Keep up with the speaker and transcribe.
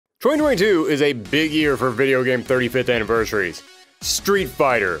2022 is a big year for video game 35th anniversaries. Street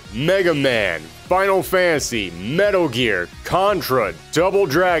Fighter, Mega Man, Final Fantasy, Metal Gear, Contra, Double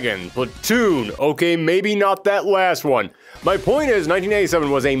Dragon, Platoon, okay, maybe not that last one. My point is, 1987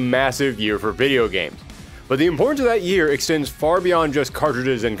 was a massive year for video games. But the importance of that year extends far beyond just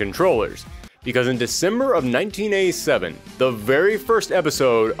cartridges and controllers. Because in December of 1987, the very first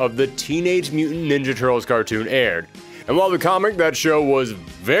episode of the Teenage Mutant Ninja Turtles cartoon aired. And while the comic that show was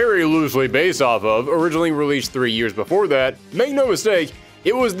very loosely based off of, originally released 3 years before that, make no mistake,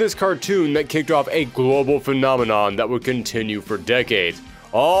 it was this cartoon that kicked off a global phenomenon that would continue for decades,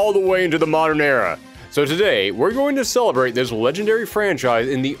 all the way into the modern era. So today, we're going to celebrate this legendary franchise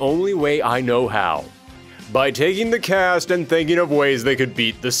in the only way I know how. By taking the cast and thinking of ways they could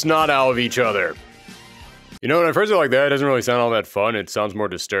beat the snot out of each other. You know, when I phrase it like that, it doesn't really sound all that fun, it sounds more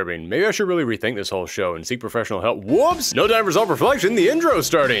disturbing. Maybe I should really rethink this whole show and seek professional help. Whoops! No time for self-reflection, the intro's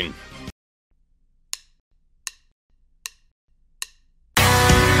starting!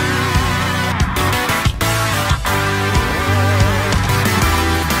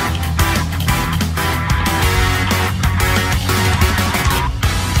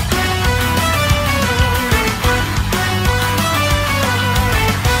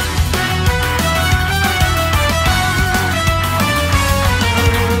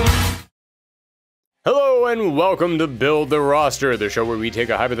 Hello and welcome to Build the Roster, the show where we take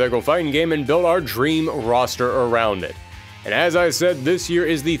a hypothetical fighting game and build our dream roster around it. And as I said, this year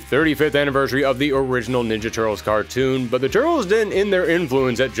is the 35th anniversary of the original Ninja Turtles cartoon, but the Turtles didn't end their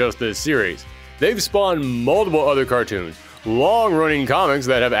influence at just this series. They've spawned multiple other cartoons, long-running comics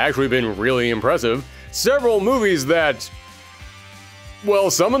that have actually been really impressive, several movies that, well,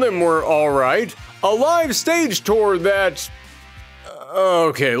 some of them were alright, a live stage tour that...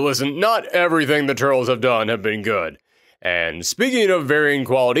 Okay, listen, not everything the Turtles have done have been good. And speaking of varying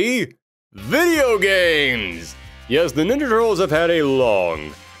quality, video games! Yes, the Ninja Turtles have had a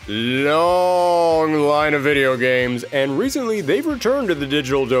long line of video games, and recently they've returned to the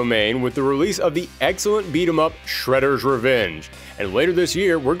digital domain with the release of the excellent beat-em-up Shredder's Revenge. And later this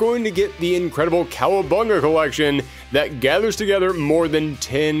year, we're going to get the incredible Cowabunga collection that gathers together more than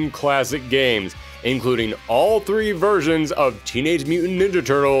 10 classic games, including all 3 versions of Teenage Mutant Ninja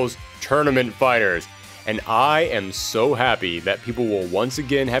Turtles Tournament Fighters. And I am so happy that people will once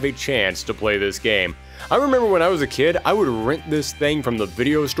again have a chance to play this game. I remember when I was a kid, I would rent this thing from the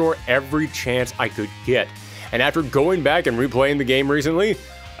video store every chance I could get. And after going back and replaying the game recently,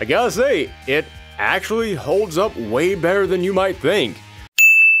 I gotta say, it actually holds up way better than you might think.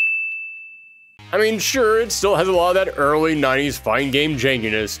 I mean, sure, it still has a lot of that early 90s fighting game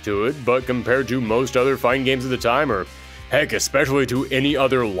jankiness to it, but compared to most other fighting games of the time, or heck, especially to any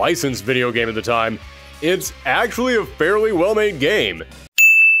other licensed video game at the time, it's actually a fairly well-made game.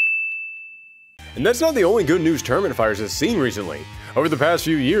 And that's not the only good news Tournament Fighters has seen recently. Over the past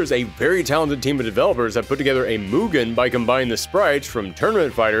few years, a very talented team of developers have put together a Mugen by combining the sprites from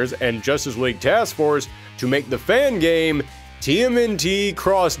Tournament Fighters and Justice League Task Force to make the fan game TMNT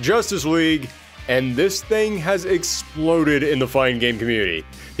Cross Justice League, and this thing has exploded in the fighting game community.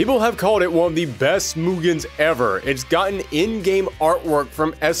 People have called it one of the best Mugens ever. It's gotten in-game artwork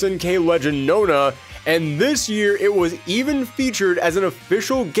from SNK legend Nona, and this year it was even featured as an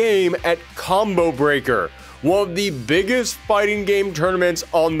official game at Combo Breaker, one of the biggest fighting game tournaments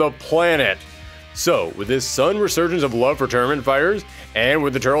on the planet. So, with this sudden resurgence of love for Tournament Fighters, and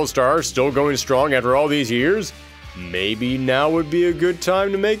with the Turtle Stars still going strong after all these years, maybe now would be a good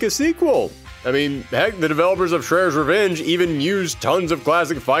time to make a sequel. I mean, heck, the developers of Shredder's Revenge even used tons of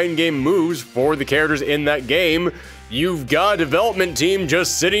classic fighting game moves for the characters in that game. You've got a development team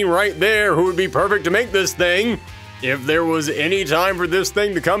just sitting right there who would be perfect to make this thing. If there was any time for this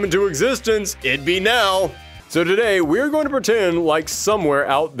thing to come into existence, it'd be now. So today, we're going to pretend like somewhere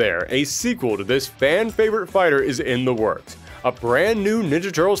out there, a sequel to this fan-favorite fighter is in the works. A brand new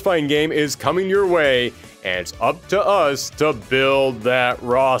Ninja Turtles fighting game is coming your way, and it's up to us to build that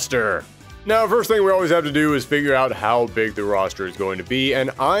roster. Now, first thing we always have to do is figure out how big the roster is going to be,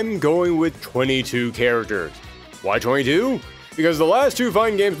 and I'm going with 22 characters. Why 22? Because the last 2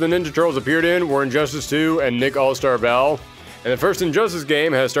 fighting games the Ninja Turtles appeared in were Injustice 2 and Nick All-Star Battle, and the first Injustice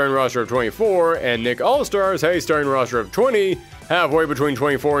game has a starting roster of 24, and Nick All-Stars has a starting roster of 20, halfway between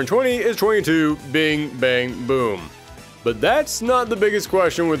 24 and 20 is 22, bing, bang, boom. But that's not the biggest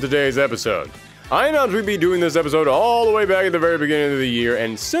question with today's episode. I announced we'd be doing this episode all the way back at the very beginning of the year,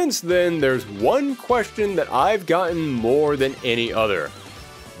 and since then, there's one question that I've gotten more than any other.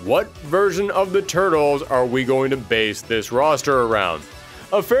 What version of the Turtles are we going to base this roster around?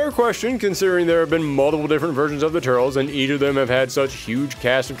 A fair question, considering there have been multiple different versions of the Turtles, and each of them have had such huge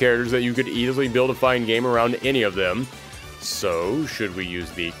cast of characters that you could easily build a fighting game around any of them. So, should we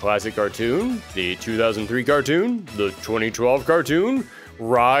use the classic cartoon, the 2003 cartoon, the 2012 cartoon,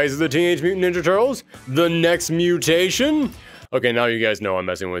 Rise of the Teenage Mutant Ninja Turtles, the next mutation? Okay, now you guys know I'm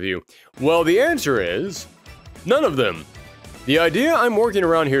messing with you. Well, the answer is none of them. The idea I'm working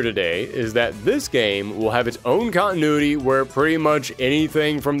around here today is that this game will have its own continuity where pretty much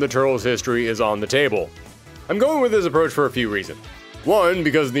anything from the Turtles' history is on the table. I'm going with this approach for a few reasons. One,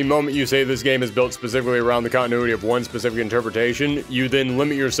 because the moment you say this game is built specifically around the continuity of one specific interpretation, you then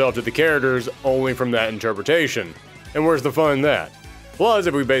limit yourself to the characters only from that interpretation. And where's the fun in that? Plus,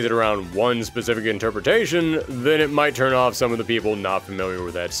 if we base it around one specific interpretation, then it might turn off some of the people not familiar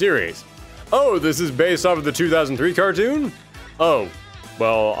with that series. Oh, this is based off of the 2003 cartoon? Oh,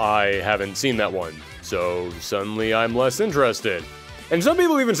 well, I haven't seen that one, so suddenly I'm less interested. And some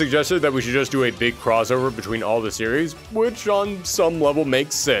people even suggested that we should just do a big crossover between all the series, which on some level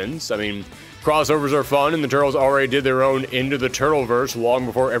makes sense. I mean, crossovers are fun, and the Turtles already did their own Into the Turtleverse long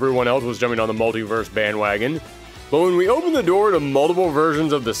before everyone else was jumping on the multiverse bandwagon. But when we open the door to multiple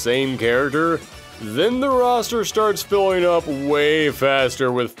versions of the same character, then the roster starts filling up way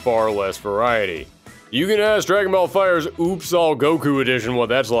faster with far less variety. You can ask Dragon Ball FighterZ Oops All Goku Edition what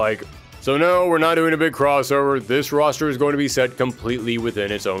that's like. So no, we're not doing a big crossover. This roster is going to be set completely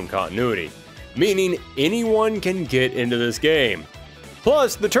within its own continuity, meaning anyone can get into this game.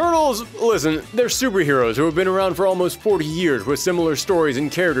 Plus, the Turtles, listen, they're superheroes who have been around for almost 40 years with similar stories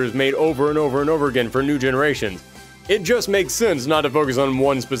and characters made over and over and over again for new generations. It just makes sense not to focus on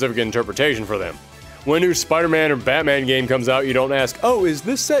one specific interpretation for them. When a new Spider-Man or Batman game comes out, you don't ask, oh, is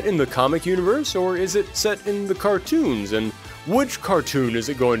this set in the comic universe or is it set in the cartoons? And which cartoon is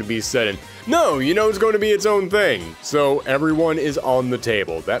it going to be set in? No, you know it's going to be its own thing. So everyone is on the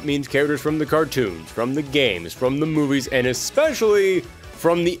table. That means characters from the cartoons, from the games, from the movies, and especially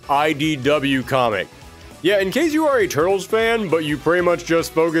from the IDW comic. Yeah, in case you are a Turtles fan, but you pretty much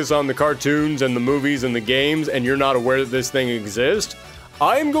just focus on the cartoons and the movies and the games and you're not aware that this thing exists,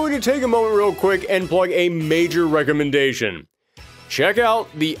 I'm going to take a moment real quick and plug a major recommendation. Check out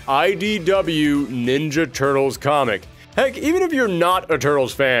the IDW Ninja Turtles comic. Heck, even if you're not a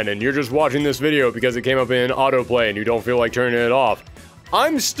Turtles fan and you're just watching this video because it came up in autoplay and you don't feel like turning it off,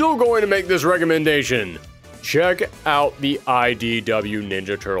 I'm still going to make this recommendation. Check out the IDW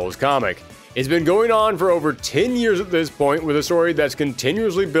Ninja Turtles comic. It's been going on for over 10 years at this point, with a story that's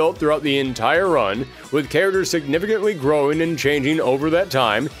continuously built throughout the entire run, with characters significantly growing and changing over that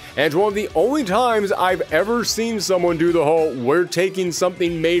time, and it's one of the only times I've ever seen someone do the whole we're taking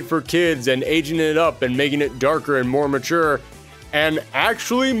something made for kids and aging it up and making it darker and more mature, and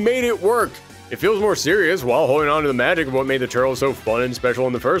actually made it work. It feels more serious while holding on to the magic of what made the Turtles so fun and special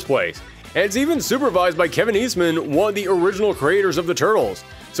in the first place. And it's even supervised by Kevin Eastman, one of the original creators of the Turtles.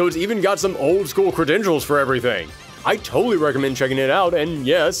 So it's even got some old school credentials for everything. I totally recommend checking it out, and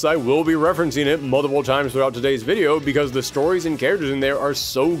yes, I will be referencing it multiple times throughout today's video because the stories and characters in there are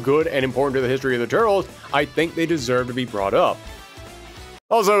so good and important to the history of the Turtles, I think they deserve to be brought up.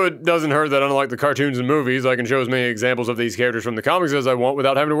 Also, it doesn't hurt that unlike the cartoons and movies, I can show as many examples of these characters from the comics as I want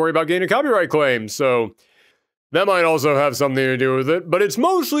without having to worry about getting a copyright claim, so that might also have something to do with it, but it's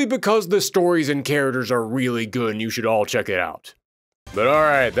mostly because the stories and characters are really good and you should all check it out. But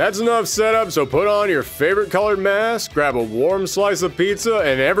alright, that's enough setup, so put on your favorite colored mask, grab a warm slice of pizza,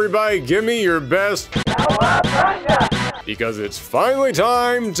 and everybody give me your best, because it's finally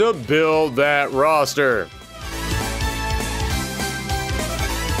time to build that roster.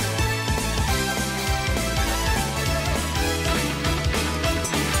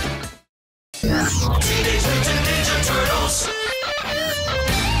 Teenage Mutant Ninja Turtles.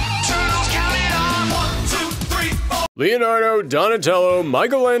 Turtles counting on 1, 2, 3, 4. Leonardo, Donatello,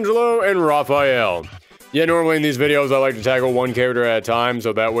 Michelangelo, and Raphael. Yeah, normally in these videos I like to tackle one character at a time,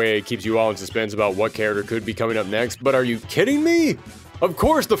 so that way it keeps you all in suspense about what character could be coming up next, but are you kidding me? Of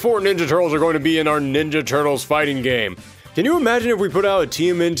course the 4 Ninja Turtles are going to be in our Ninja Turtles fighting game. Can you imagine if we put out a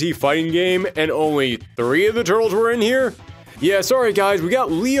TMNT fighting game and only 3 of the Turtles were in here? Yeah, sorry guys, we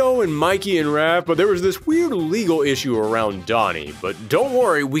got Leo and Mikey and Raph, but there was this weird legal issue around Donnie. But don't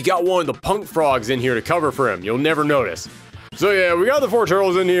worry, we got one of the punk frogs in here to cover for him, you'll never notice. So yeah, we got the 4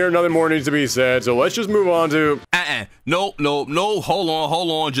 Turtles in here, nothing more needs to be said, so let's just move on to... No, hold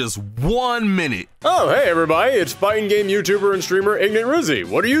on, just 1 minute. Oh, hey everybody, it's fighting game YouTuber and streamer Ignorant Rizzy.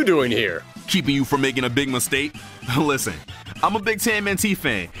 What are you doing here? Keeping you from making a big mistake? Listen, I'm a big TMNT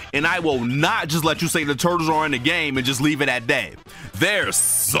fan, and I will not just let you say the Turtles are in the game and just leave it at that. There's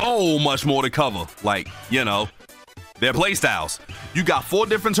so much more to cover, like, you know, Their playstyles. You got 4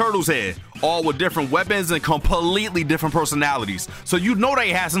 different turtles here, all with different weapons and completely different personalities. So you know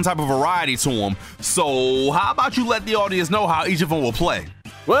they have some type of variety to them. So how about you let the audience know how each of them will play?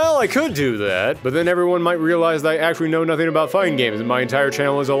 Well, I could do that, but then everyone might realize that I actually know nothing about fighting games and my entire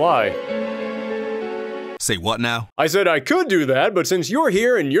channel is a lie. Say what now? I said I could do that, but since you're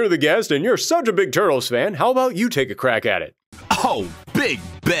here and you're the guest and you're such a big Turtles fan, how about you take a crack at it? Oh, big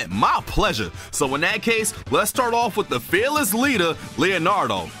bet, my pleasure. So in that case, let's start off with the fearless leader,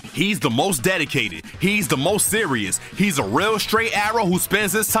 Leonardo. He's the most dedicated, he's the most serious, he's a real straight arrow who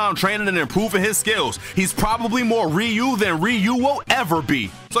spends his time training and improving his skills. He's probably more Ryu than Ryu will ever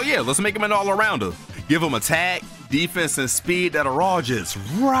be. So yeah, let's make him an all-arounder. Give him attack, defense, and speed that are all just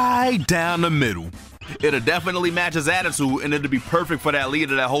right down the middle. It'll definitely match his attitude, and it'll be perfect for that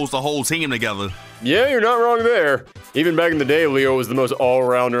leader that holds the whole team together. Yeah, you're not wrong there. Even back in the day, Leo was the most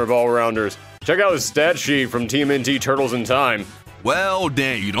all-rounder of all-rounders. Check out his stat sheet from TMNT Turtles in Time. Well,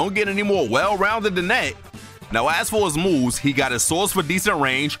 then, you don't get any more well-rounded than that. Now, as for his moves, he got his swords for decent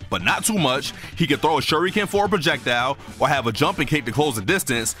range, but not too much. He can throw a shuriken for a projectile, or have a jumping kick to close the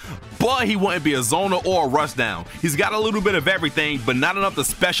distance, but he wouldn't be a zoner or a rush down. He's got a little bit of everything, but not enough to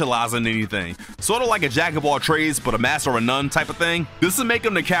specialize in anything. Sort of like a jack of all trades, but a master of none type of thing. This would make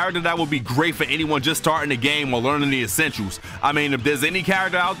him the character that would be great for anyone just starting the game or learning the essentials. I mean, if there's any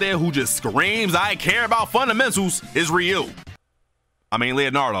character out there who just screams, I care about fundamentals, it's Ryu. I mean,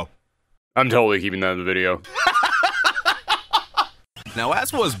 Leonardo. I'm totally keeping that in the video. Now,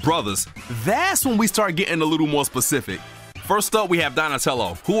 as for his brothers, that's when we start getting a little more specific. First up, we have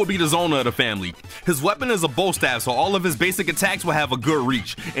Donatello, who will be the zoner of the family. His weapon is a bow staff, so all of his basic attacks will have a good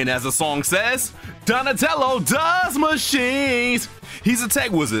reach. And as the song says, Donatello does machines. He's a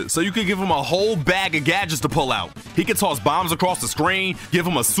tech wizard, so you can give him a whole bag of gadgets to pull out. He can toss bombs across the screen, give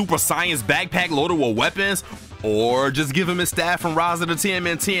him a super science backpack loaded with weapons, or just give him his staff from Rise of the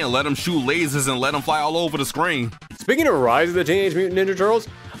TMNT and let him shoot lasers and let him fly all over the screen. Speaking of Rise of the Teenage Mutant Ninja Turtles,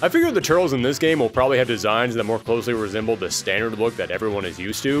 I figured the Turtles in this game will probably have designs that more closely resemble the standard look that everyone is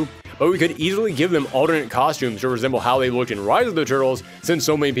used to, but we could easily give them alternate costumes to resemble how they looked in Rise of the Turtles since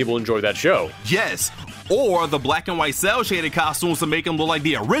so many people enjoy that show. Yes, or the black and white cell shaded costumes to make them look like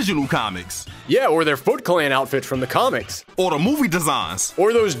the original comics. Yeah, or their Foot Clan outfits from the comics. Or the movie designs.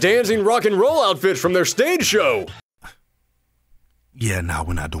 Or those dancing rock and roll outfits from their stage show. Yeah, nah,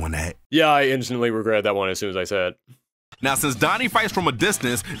 we're not doing that. Yeah, I instantly regretted that one as soon as I said it. Now, since Donnie fights from a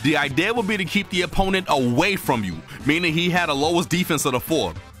distance, the idea would be to keep the opponent away from you, meaning he had the lowest defense of the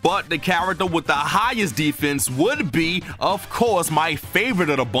 4. But the character with the highest defense would be, of course, my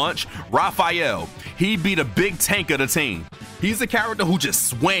favorite of the bunch, Raphael. He'd be the big tank of the team. He's the character who just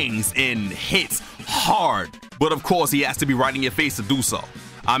swings and hits hard, but of course he has to be right in your face to do so.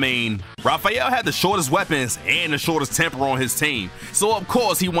 I mean, Raphael had the shortest weapons and the shortest temper on his team, so of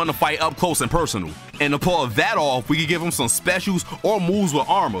course he wanted to fight up close and personal. And to pull that off, we could give him some specials or moves with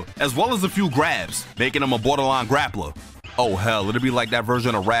armor, as well as a few grabs, making him a borderline grappler. Oh hell, it'll be like that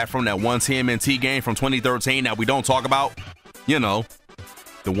version of Raph from that one TMNT game from 2013 that we don't talk about. You know,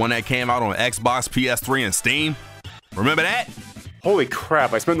 the one that came out on Xbox, PS3, and Steam. Remember that? Holy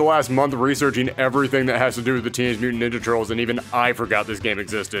crap, I spent the last month researching everything that has to do with the Teenage Mutant Ninja Turtles, and even I forgot this game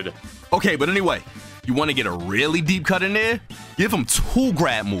existed. Okay, but anyway, you want to get a really deep cut in there? Give him 2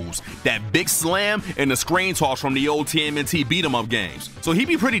 grab moves, that big slam and the screen toss from the old TMNT beat-em-up games. So he'd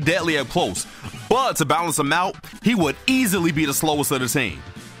be pretty deadly up close, but to balance him out, he would easily be the slowest of the team.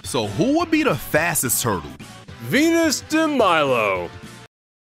 So who would be the fastest turtle? Venus de Milo.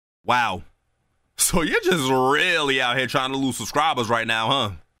 Wow. So you're just really out here trying to lose subscribers right now,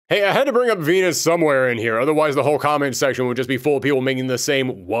 huh? Hey, I had to bring up Venus somewhere in here, otherwise the whole comment section would just be full of people making the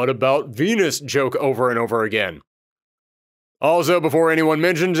same "what about Venus" joke over and over again. Also, before anyone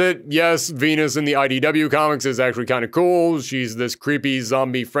mentions it, yes, Venus in the IDW comics is actually kind of cool. She's this creepy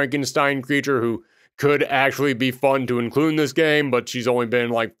zombie Frankenstein creature who could actually be fun to include in this game, but she's only been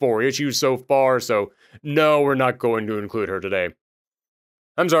in like 4 issues so far, so no, we're not going to include her today.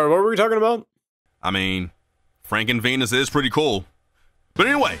 I'm sorry, what were we talking about? I mean, Frank and Venus is pretty cool. But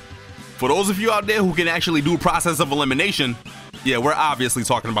anyway, for those of you out there who can actually do process of elimination, yeah, we're obviously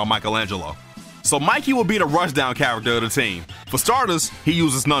talking about Michelangelo. So Mikey will be the rushdown character of the team. For starters, he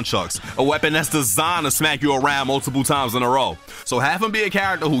uses nunchucks, a weapon that's designed to smack you around multiple times in a row. So have him be a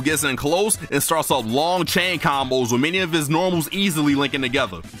character who gets in close and starts up long chain combos with many of his normals easily linking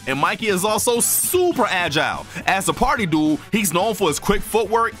together. And Mikey is also super agile. As a party dude, he's known for his quick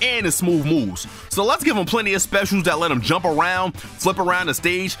footwork and his smooth moves. So let's give him plenty of specials that let him jump around, flip around the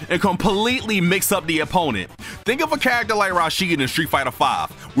stage, and completely mix up the opponent. Think of a character like Rashid in Street Fighter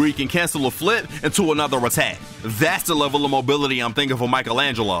V, where he can cancel a flip into another attack. That's the level of mobility I'm thinking for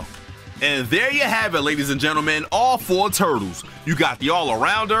Michelangelo. And there you have it, ladies and gentlemen, all 4 turtles. You got the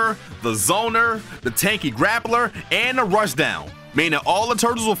all-arounder, the zoner, the tanky grappler, and the rushdown. Meaning all the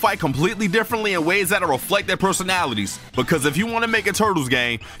turtles will fight completely differently in ways that'll reflect their personalities. Because if you want to make a Turtles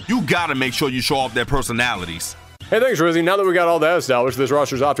game, you gotta make sure you show off their personalities. Hey, thanks, Rizzy. Now that we got all that established, this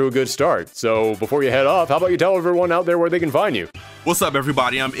roster's off to a good start. So before you head off, how about you tell everyone out there where they can find you? What's up,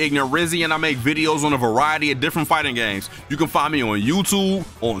 everybody? I'm Ignorant Rizzy, and I make videos on a variety of different fighting games. You can find me on YouTube,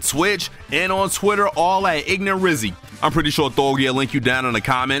 on Twitch, and on Twitter, all at Ignorant Rizzy. I'm pretty sure Thor will link you down in the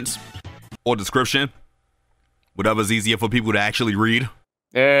comments or description. Whatever's easier for people to actually read.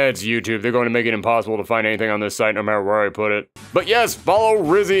 It's YouTube. They're going to make it impossible to find anything on this site no matter where I put it. But yes, follow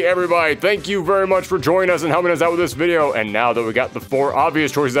Rizzy, everybody. Thank you very much for joining us and helping us out with this video. And now that we got the 4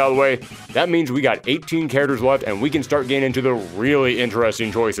 obvious choices out of the way, that means we got 18 characters left and we can start getting into the really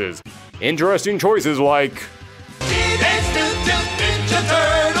interesting choices. Interesting choices like... Teenage Mutant Ninja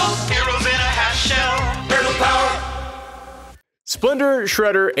Turtles, heroes in a half shell, turtle power. Splinter,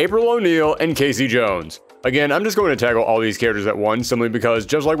 Shredder, April O'Neil, and Casey Jones. Again, I'm just going to tackle all these characters at once simply because,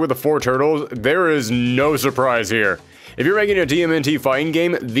 just like with the 4 turtles, there is no surprise here. If you're making a TMNT fighting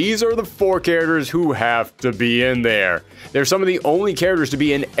game, these are the 4 characters who have to be in there. They're some of the only characters to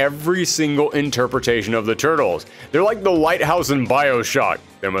be in every single interpretation of the Turtles. They're like the lighthouse in BioShock.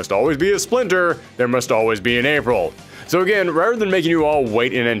 There must always be a Splinter, there must always be an April. So again, rather than making you all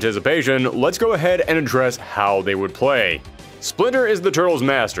wait in anticipation, let's go ahead and address how they would play. Splinter is the Turtles'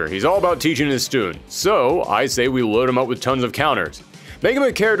 master. He's all about teaching his students, so I say we load him up with tons of counters. Make him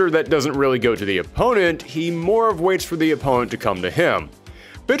a character that doesn't really go to the opponent, he more of waits for the opponent to come to him.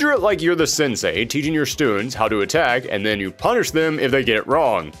 Picture it like you're the sensei teaching your students how to attack and then you punish them if they get it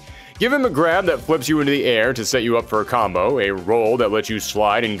wrong. Give him a grab that flips you into the air to set you up for a combo, a roll that lets you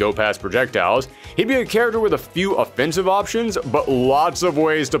slide and go past projectiles. He'd be a character with a few offensive options, but lots of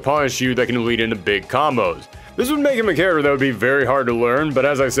ways to punish you that can lead into big combos. This would make him a character that would be very hard to learn, but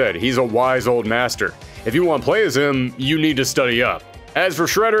as I said, he's a wise old master. If you want to play as him, you need to study up. As for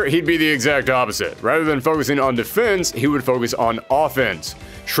Shredder, he'd be the exact opposite. Rather than focusing on defense, he would focus on offense.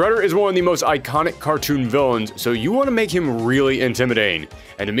 Shredder is one of the most iconic cartoon villains, so you want to make him really intimidating.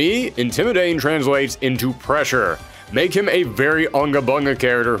 And to me, intimidating translates into pressure. Make him a very unga bunga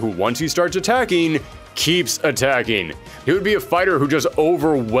character who, once he starts attacking, keeps attacking. He would be a fighter who just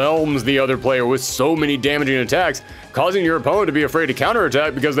overwhelms the other player with so many damaging attacks, causing your opponent to be afraid to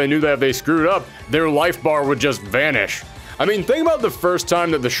counterattack because they knew that if they screwed up, their life bar would just vanish. I mean, think about the first time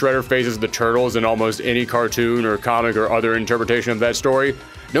that the Shredder faces the Turtles in almost any cartoon or comic or other interpretation of that story.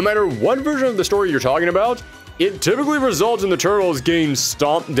 No matter what version of the story you're talking about, it typically results in the Turtles getting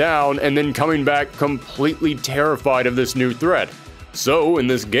stomped down and then coming back completely terrified of this new threat. So, in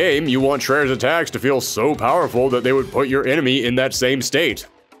this game, you want Shredder's attacks to feel so powerful that they would put your enemy in that same state.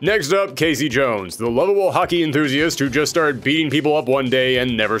 Next up, Casey Jones, the lovable hockey enthusiast who just started beating people up one day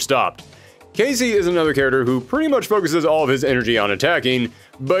and never stopped. Casey is another character who pretty much focuses all of his energy on attacking,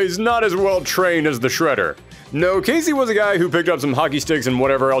 but he's not as well trained as the Shredder. No, Casey was a guy who picked up some hockey sticks and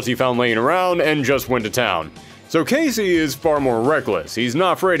whatever else he found laying around and just went to town. So Casey is far more reckless. He's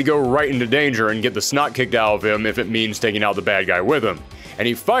not afraid to go right into danger and get the snot kicked out of him if it means taking out the bad guy with him. And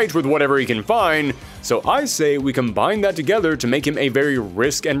he fights with whatever he can find, so I say we combine that together to make him a very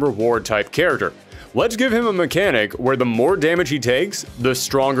risk and reward type character. Let's give him a mechanic where the more damage he takes, the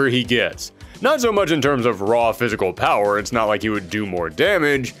stronger he gets. Not so much in terms of raw physical power, it's not like he would do more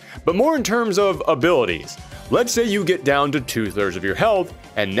damage, but more in terms of abilities. Let's say you get down to 2/3 of your health,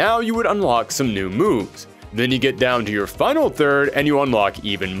 and now you would unlock some new moves. Then you get down to your final third and you unlock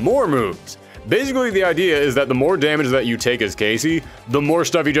even more moves. Basically, the idea is that the more damage that you take as Casey, the more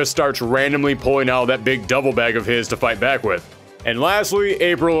stuff he just starts randomly pulling out of that big duffel bag of his to fight back with. And lastly,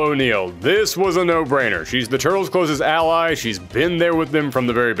 April O'Neil. This was a no-brainer. She's the Turtles' closest ally, she's been there with them from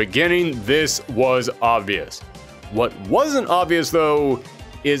the very beginning, this was obvious. What wasn't obvious, though,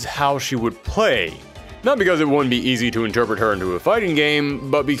 is how she would play. Not because it wouldn't be easy to interpret her into a fighting game,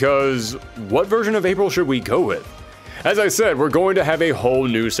 but because what version of April should we go with? As I said, we're going to have a whole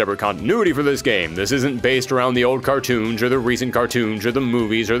new separate continuity for this game. This isn't based around the old cartoons or the recent cartoons or the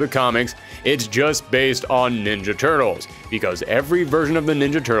movies or the comics. It's just based on Ninja Turtles, because every version of the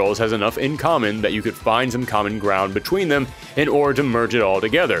Ninja Turtles has enough in common that you could find some common ground between them in order to merge it all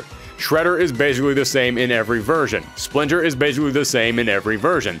together. Shredder is basically the same in every version. Splinter is basically the same in every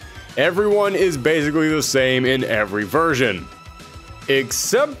version. Everyone is basically the same in every version.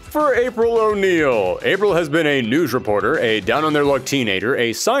 Except for April O'Neil. April has been a news reporter, a down-on-their-luck teenager,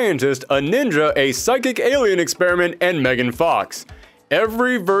 a scientist, a ninja, a psychic alien experiment, and Megan Fox.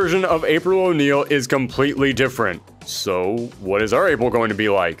 every version of April O'Neil is completely different. So, what is our April going to be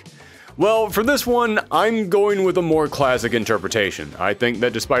like? Well, for this one, I'm going with a more classic interpretation. I think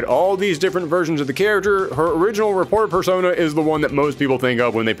that despite all these different versions of the character, her original reporter persona is the one that most people think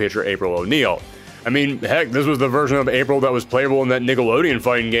of when they picture April O'Neil. I mean, heck, this was the version of April that was playable in that Nickelodeon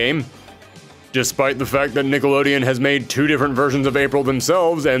fighting game. Despite the fact that Nickelodeon has made 2 different versions of April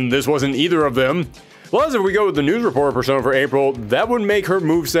themselves, and this wasn't either of them. Plus, if we go with the news reporter persona for April, that would make her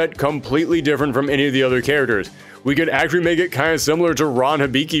moveset completely different from any of the other characters. We could actually make it kind of similar to Ron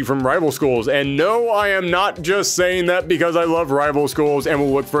Hibiki from Rival Schools, and no, I am not just saying that because I love Rival Schools and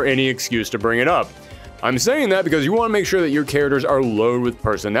will look for any excuse to bring it up. I'm saying that because you want to make sure that your characters are loaded with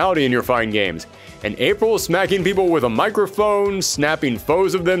personality in your fighting games. And April smacking people with a microphone, snapping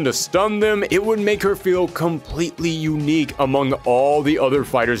foes of them to stun them, it would make her feel completely unique among all the other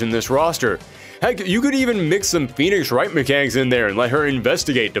fighters in this roster. Heck, you could even mix some Phoenix Wright mechanics in there and let her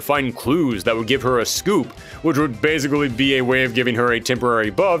investigate to find clues that would give her a scoop, which would basically be a way of giving her a temporary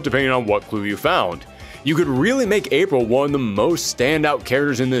buff depending on what clue you found. You could really make April one of the most standout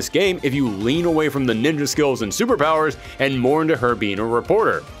characters in this game if you lean away from the ninja skills and superpowers and more into her being a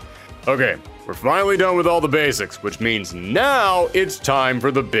reporter. Okay, we're finally done with all the basics, which means now it's time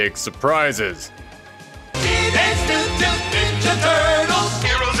for the big surprises. Teenage Mutant Ninja Turtles,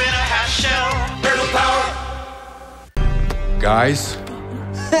 heroes in a half shell, turtle power. Guys,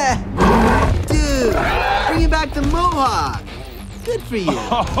 Dude, bringing back the mohawk. Good for you.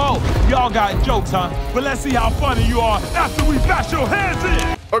 Oh, y'all got jokes, huh? But let's see how funny you are after we bash your heads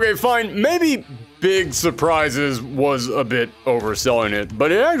in. Okay, fine, maybe big surprises was a bit overselling it,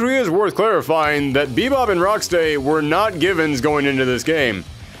 but it actually is worth clarifying that Bebop and Rocksteady were not givens going into this game.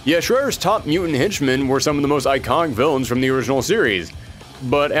 Yeah, Shredder's top mutant henchmen were some of the most iconic villains from the original series.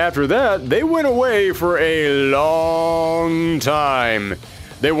 But after that, they went away for a long time.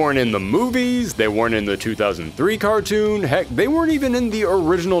 They weren't in the movies, they weren't in the 2003 cartoon, heck, they weren't even in the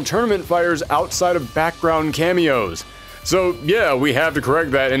original tournament fighters outside of background cameos. So yeah, we have to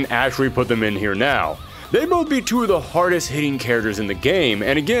correct that and actually put them in here now. They'd both be 2 of the hardest hitting characters in the game,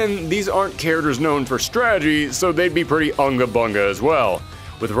 and again, these aren't characters known for strategy, so they'd be pretty unga-bunga as well.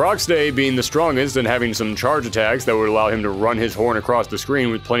 With Rocksteady being the strongest and having some charge attacks that would allow him to run his horn across the screen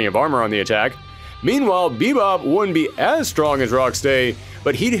with plenty of armor on the attack. Meanwhile, Bebop wouldn't be as strong as Rocksteady,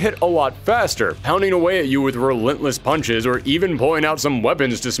 but he'd hit a lot faster, pounding away at you with relentless punches or even pulling out some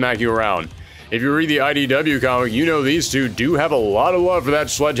weapons to smack you around. If you read the IDW comic, you know these 2 do have a lot of love for that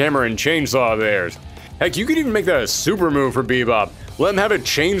sledgehammer and chainsaw of theirs. Heck, you could even make that a super move for Bebop. Let him have a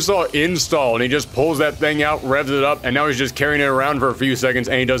chainsaw install and he just pulls that thing out, revs it up, and now he's just carrying it around for a few seconds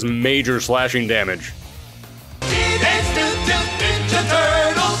and he does major slashing damage. Teenage Mutant Ninja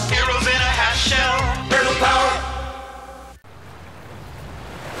Turtles, heroes in a half shell, turtle power.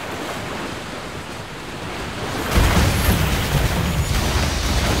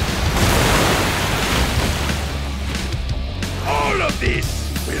 All of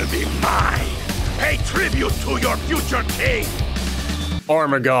this will be mine. Pay tribute to your future king.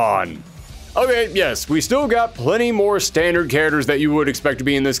 Armagon. Okay, yes, we still got plenty more standard characters that you would expect to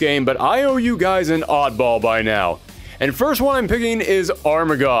be in this game, but I owe you guys an oddball by now. And first one I'm picking is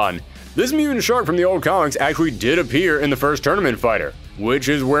Armagon. This mutant shark from the old comics actually did appear in the first Tournament Fighter, which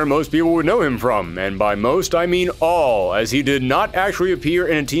is where most people would know him from, and by most I mean all, as he did not actually appear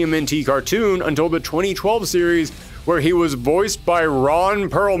in a TMNT cartoon until the 2012 series, where he was voiced by Ron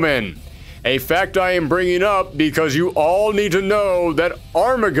Perlman. A fact I am bringing up because you all need to know that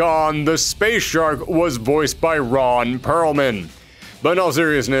Armagon, the space shark, was voiced by Ron Perlman. But in all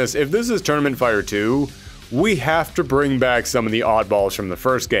seriousness, if this is Tournament Fighter 2, we have to bring back some of the oddballs from the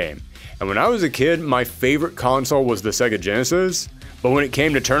first game. And when I was a kid, my favorite console was the Sega Genesis, but when it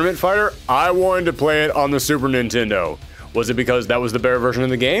came to Tournament Fighter, I wanted to play it on the Super Nintendo. Was it because that was the better version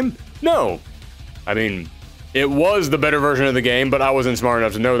of the game? No. I mean, it was the better version of the game, but I wasn't smart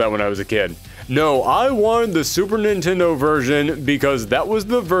enough to know that when I was a kid. No, I wanted the Super Nintendo version because that was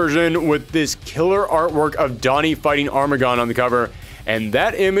the version with this killer artwork of Donnie fighting Armagon on the cover, and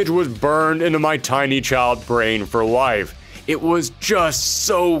that image was burned into my tiny child brain for life. It was just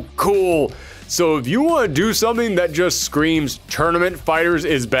so cool. So if you want to do something that just screams Tournament Fighters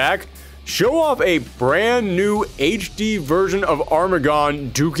is back, show off a brand new HD version of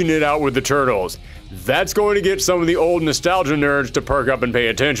Armagon duking it out with the Turtles. That's going to get some of the old nostalgia nerds to perk up and pay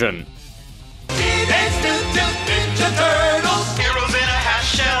attention. Teenage Mutant Ninja Turtles, heroes in a half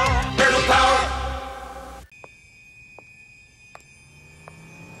shell, turtle power.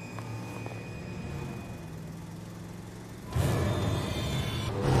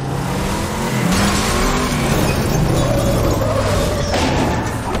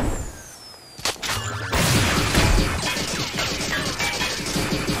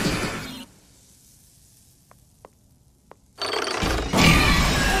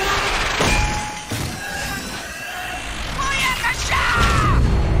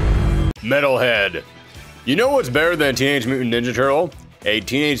 Metalhead. You know what's better than a Teenage Mutant Ninja Turtle? A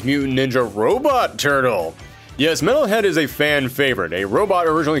Teenage Mutant Ninja Robot Turtle. Yes, Metalhead is a fan favorite, a robot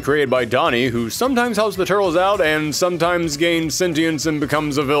originally created by Donnie who sometimes helps the turtles out and sometimes gains sentience and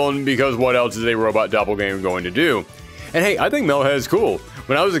becomes a villain because what else is a robot doppelganger going to do? And hey, I think Metalhead is cool.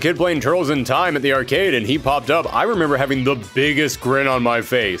 When I was a kid playing Turtles in Time at the arcade and he popped up, I remember having the biggest grin on my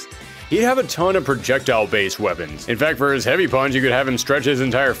face. He'd have a ton of projectile-based weapons. In fact, for his heavy punch, you could have him stretch his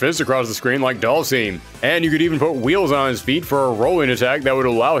entire fist across the screen like Dalsim. And you could even put wheels on his feet for a rolling attack that would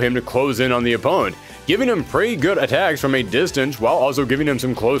allow him to close in on the opponent, giving him pretty good attacks from a distance while also giving him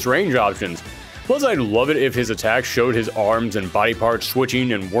some close range options. Plus, I'd love it if his attacks showed his arms and body parts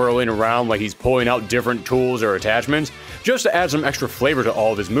switching and whirling around like he's pulling out different tools or attachments, just to add some extra flavor to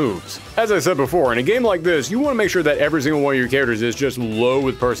all of his moves. As I said before, in a game like this, you want to make sure that every single one of your characters is just low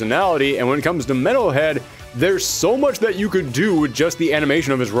with personality, and when it comes to Metalhead, there's so much that you could do with just the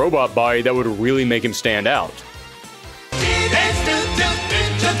animation of his robot body that would really make him stand out. Teenage Mutant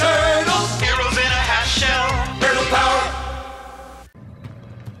Ninja Turtles, heroes in a half shell, turtle power.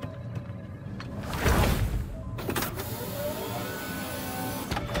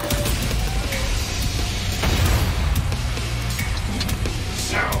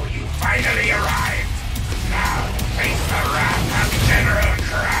 So you finally arrived. Now face the wrath of General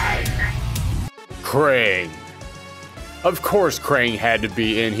Krang. Krang. Of course Krang had to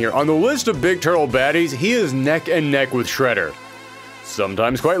be in here. On the list of big turtle baddies, he is neck and neck with Shredder.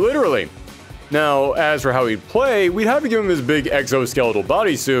 Sometimes quite literally. Now, as for how he'd play, we'd have to give him his big exoskeletal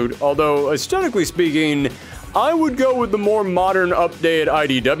bodysuit, although aesthetically speaking, I would go with the more modern, updated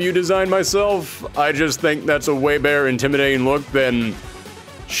IDW design myself. I just think that's a way better intimidating look than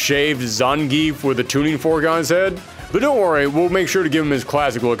shaved Zangief with a tuning fork on his head. But don't worry, we'll make sure to give him his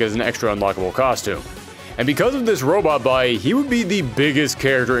classic look as an extra unlockable costume. And because of this robot body, he would be the biggest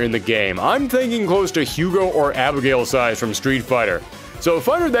character in the game. I'm thinking close to Hugo or Abigail size from Street Fighter. So a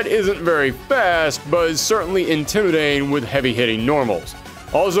fighter that isn't very fast, but is certainly intimidating with heavy-hitting normals.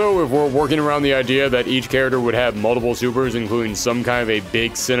 Also, if we're working around the idea that each character would have multiple supers, including some kind of a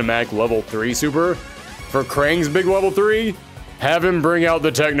big cinematic level 3 super, for Krang's big level 3, have him bring out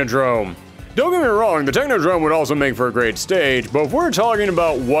the Technodrome. Don't get me wrong, the Technodrome would also make for a great stage, but if we're talking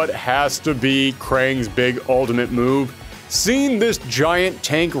about what has to be Krang's big ultimate move, seeing this giant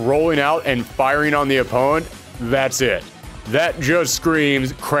tank rolling out and firing on the opponent, that's it. That just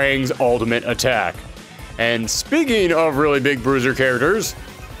screams Krang's ultimate attack. And speaking of really big bruiser characters,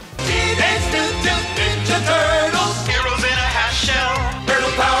 Teenage Mutant Ninja Turtles, heroes in a half shell,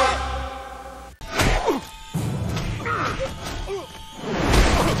 turtle power.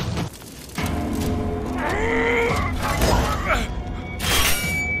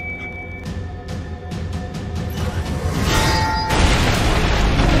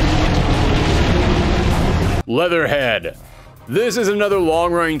 Leatherhead. This is another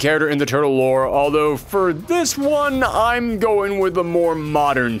long-running character in the Turtle lore, although for this one, I'm going with a more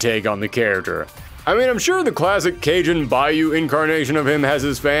modern take on the character. I mean, I'm sure the classic Cajun Bayou incarnation of him has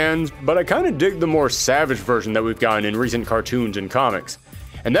his fans, but I kinda dig the more savage version that we've gotten in recent cartoons and comics.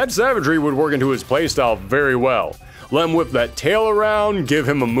 And that savagery would work into his playstyle very well. Let him whip that tail around, give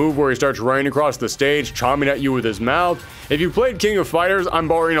him a move where he starts running across the stage, chomping at you with his mouth. If you played King of Fighters, I'm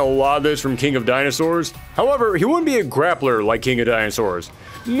borrowing a lot of this from King of Dinosaurs. However, he wouldn't be a grappler like King of Dinosaurs.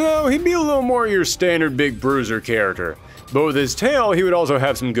 No, he'd be a little more your standard big bruiser character. But with his tail, he would also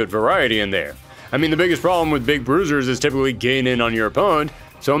have some good variety in there. I mean, the biggest problem with big bruisers is typically getting in on your opponent,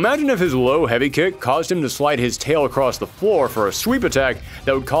 so imagine if his low heavy kick caused him to slide his tail across the floor for a sweep attack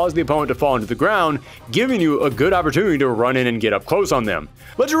that would cause the opponent to fall into the ground, giving you a good opportunity to run in and get up close on them.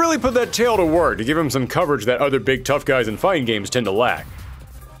 Let's really put that tail to work to give him some coverage that other big tough guys in fighting games tend to lack.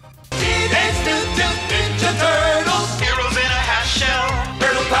 Teenage Mutant Ninja Turtles, heroes in a half shell,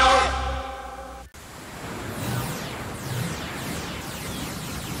 turtle power.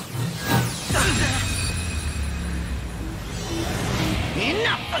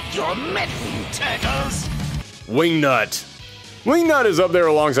 Enough with your meddling, turtles! Wingnut. Wingnut is up there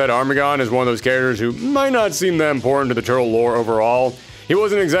alongside Armagon as one of those characters who might not seem that important to the Turtle lore overall. He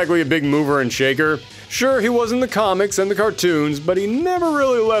wasn't exactly a big mover and shaker. Sure, he was in the comics and the cartoons, but he never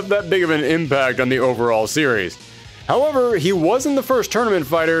really left that big of an impact on the overall series. However, he was in the first Tournament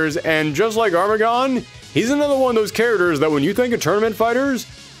Fighters, and just like Armagon, he's another one of those characters that when you think of Tournament Fighters,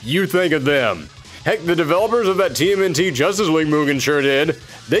 you think of them. Heck, the developers of that TMNT Justice League Mugen sure did.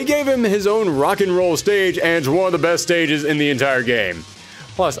 They gave him his own rock and roll stage, and it's one of the best stages in the entire game.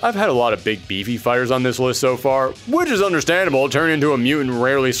 Plus, I've had a lot of big beefy fighters on this list so far, which is understandable, turning into a mutant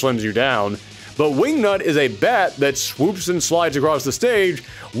rarely slims you down. but Wingnut is a bat that swoops and slides across the stage,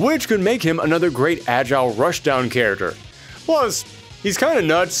 which could make him another great agile rushdown character. Plus, he's kind of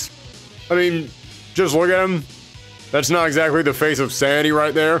nuts. I mean, just look at him. That's not exactly the face of sanity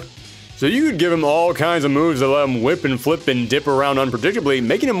right there. So you could give him all kinds of moves that let him whip and flip and dip around unpredictably,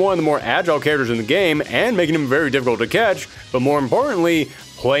 making him one of the more agile characters in the game and making him very difficult to catch, but more importantly,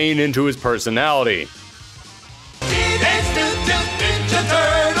 playing into his personality. Teenage Mutant Ninja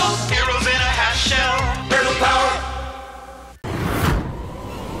Turtles, heroes in a half shell, turtle power.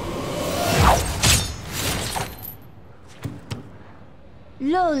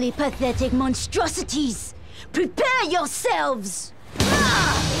 Lowly, pathetic monstrosities! Prepare yourselves!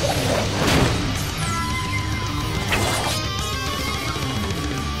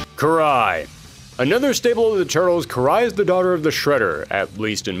 Karai. Another staple of the Turtles, Karai is the daughter of the Shredder, at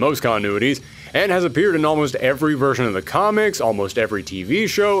least in most continuities, and has appeared in almost every version of the comics, almost every TV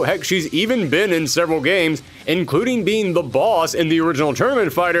show. Heck, she's even been in several games, including being the boss in the original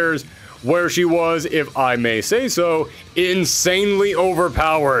Tournament Fighters, where she was, if I may say so, insanely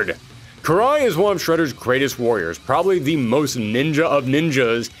overpowered. Karai is one of Shredder's greatest warriors, probably the most ninja of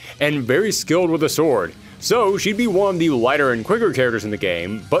ninjas, and very skilled with a sword. So she'd be one of the lighter and quicker characters in the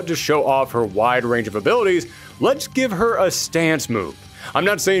game, but to show off her wide range of abilities, let's give her a stance move. I'm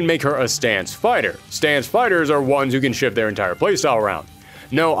not saying make her a stance fighter. Stance fighters are ones who can shift their entire playstyle around.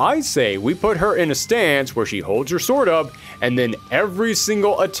 No, I say we put her in a stance where she holds her sword up, and then every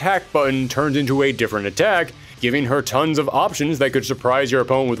single attack button turns into a different attack, giving her tons of options that could surprise your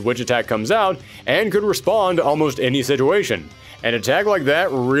opponent with which attack comes out, and could respond to almost any situation. An attack like that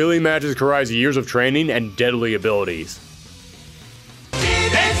really matches Karai's years of training and deadly abilities.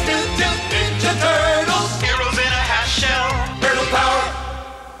 Teenage Mutant Ninja Turtles, heroes in a half shell, turtle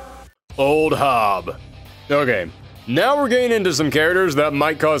power. Old Hob. Okay, now we're getting into some characters that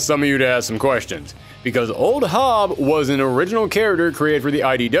might cause some of you to ask some questions. Because Old Hob was an original character created for the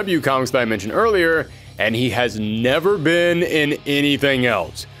IDW comics that I mentioned earlier, and he has never been in anything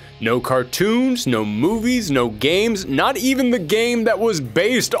else. No cartoons, no movies, no games, not even the game that was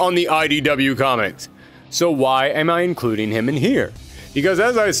based on the IDW comics. So why am I including him in here? Because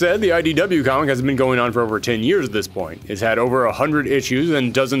as I said, the IDW comic has been going on for over 10 years at this point. It's had over 100 issues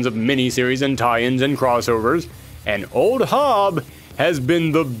and dozens of miniseries and tie-ins and crossovers, and Old Hob has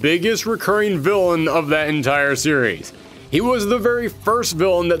been the biggest recurring villain of that entire series. He was the very first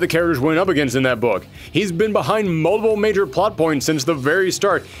villain that the characters went up against in that book. He's been behind multiple major plot points since the very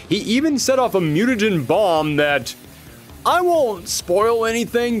start. He even set off a mutagen bomb that... I won't spoil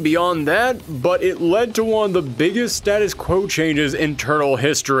anything beyond that, but it led to one of the biggest status quo changes in Turtle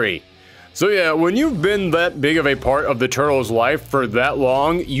history. So yeah, when you've been that big of a part of the Turtles' life for that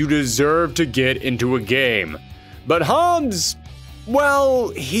long, you deserve to get into a game. But Hobbs, well,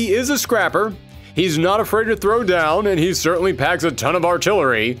 he is a scrapper. He's not afraid to throw down, and he certainly packs a ton of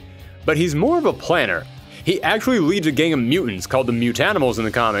artillery, but he's more of a planner. He actually leads a gang of mutants called the Mutanimals in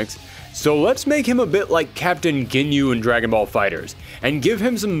the comics, so let's make him a bit like Captain Ginyu in Dragon Ball FighterZ, and give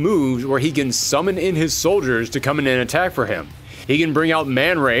him some moves where he can summon in his soldiers to come in and attack for him. He can bring out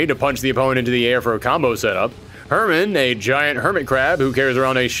Man Ray to punch the opponent into the air for a combo setup, Herman, a giant hermit crab who carries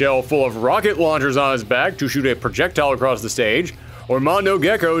around a shell full of rocket launchers on his back to shoot a projectile across the stage, or Mondo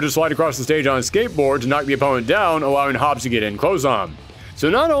Gecko to slide across the stage on a skateboard to knock the opponent down, allowing Hobbs to get in close on him. So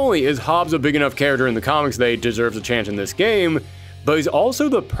not only is Hobbs a big enough character in the comics that he deserves a chance in this game, but he's also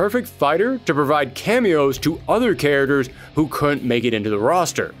the perfect fighter to provide cameos to other characters who couldn't make it into the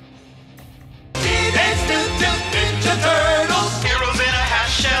roster. Teenage Mutant Ninja Turtles, heroes in a half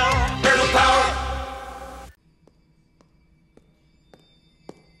shell, turtle power.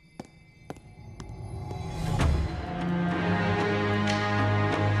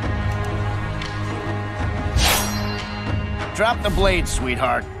 Drop the blade,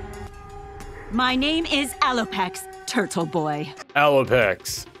 sweetheart. My name is Alopex, Turtle Boy.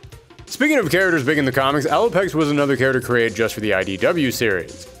 Alopex. Speaking of characters big in the comics, Alopex was another character created just for the IDW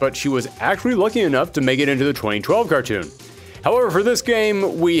series, but she was actually lucky enough to make it into the 2012 cartoon. However, for this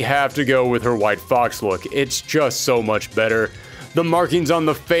game, we have to go with her white fox look. It's just so much better. The markings on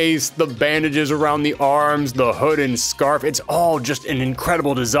the face, the bandages around the arms, the hood and scarf, it's all just an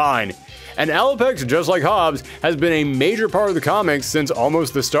incredible design. And Alopex, just like Hobbs, has been a major part of the comics since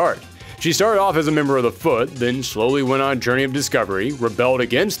almost the start. She started off as a member of the Foot, then slowly went on a journey of discovery, rebelled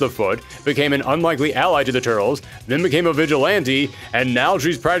against the Foot, became an unlikely ally to the Turtles, then became a vigilante, and now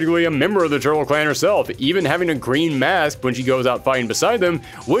she's practically a member of the Turtle Clan herself, even having a green mask when she goes out fighting beside them,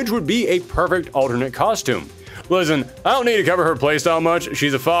 which would be a perfect alternate costume. Listen, I don't need to cover her playstyle much.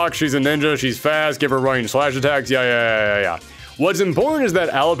 She's a fox, she's a ninja, she's fast, give her running slash attacks, yeah. What's important is that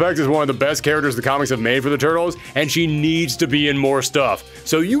Alopex is one of the best characters the comics have made for the Turtles, and she needs to be in more stuff.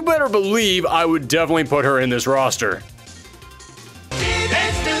 So you better believe I would definitely put her in this roster.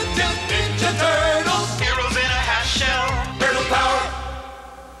 Teenage Mutant Ninja Turtles, heroes in a half shell, turtle power.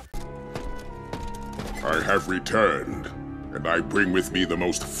 I have returned, and I bring with me the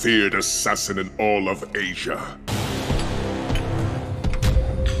most feared assassin in all of Asia.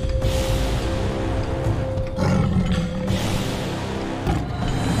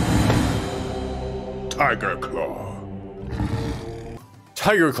 Tiger Claw.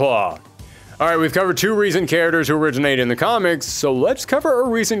 Tiger Claw. Alright, we've covered two recent characters who originated in the comics, so let's cover a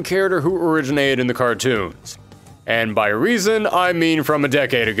recent character who originated in the cartoons. And by recent, I mean from a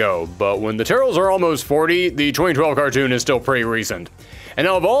decade ago, but when the Turtles are almost 40, the 2012 cartoon is still pretty recent. And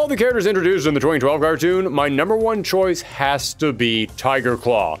now of all the characters introduced in the 2012 cartoon, my number one choice has to be Tiger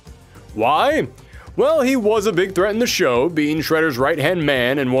Claw. Why? Well, he was a big threat in the show, being Shredder's right-hand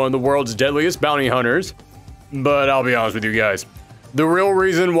man and one of the world's deadliest bounty hunters. But I'll be honest with you guys. The real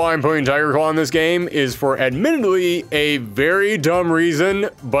reason why I'm putting Tiger Claw in this game is for admittedly a very dumb reason,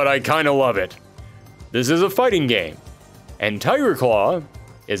 but I kinda love it. This is a fighting game, and Tiger Claw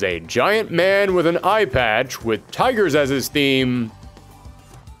is a giant man with an eye patch with tigers as his theme.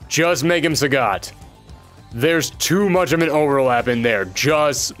 Just make him Sagat. There's too much of an overlap in there.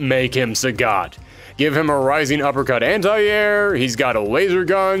 Just make him Sagat. Give him a rising uppercut anti-air, he's got a laser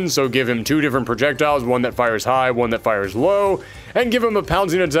gun, so give him two different projectiles, one that fires high, one that fires low, and give him a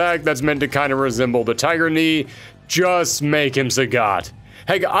pouncing attack that's meant to kind of resemble the Tiger Knee. Just make him Sagat.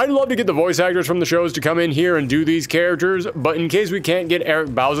 Heck, I'd love to get the voice actors from the shows to come in here and do these characters, but in case we can't get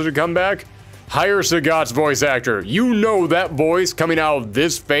Eric Bowser to come back, hire Sagat's voice actor. You know that voice coming out of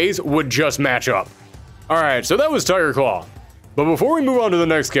this face would just match up. Alright, so that was Tiger Claw. But before we move on to the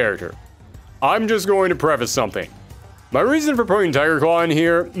next character, I'm just going to preface something. My reason for putting Tiger Claw in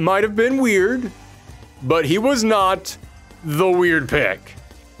here might have been weird, but he was not the weird pick.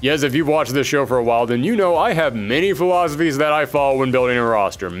 Yes, if you've watched this show for a while, then you know I have many philosophies that I follow when building a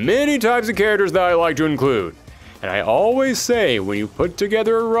roster, many types of characters that I like to include. And I always say, when you put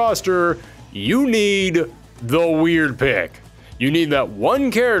together a roster, you need the weird pick. You need that one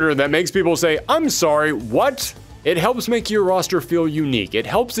character that makes people say, I'm sorry, what? It helps make your roster feel unique. It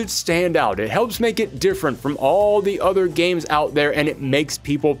helps it stand out. It helps make it different from all the other games out there, and it makes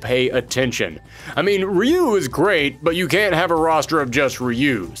people pay attention. I mean, Ryu is great, but you can't have a roster of just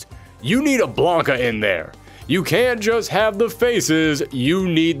Ryus. You need a Blanca in there. You can't just have the faces, you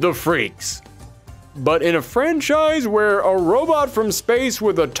need the freaks. But in a franchise where a robot from space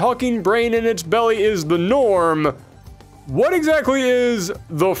with a talking brain in its belly is the norm, what exactly is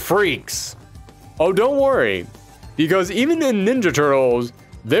the freaks? Oh, don't worry. Because even in Ninja Turtles,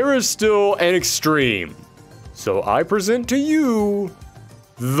 there is still an extreme. So I present to you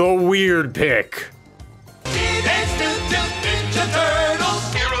the weird pick. Teenage Mutant Ninja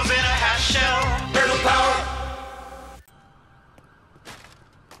Turtles, heroes in a half shell, turtle power.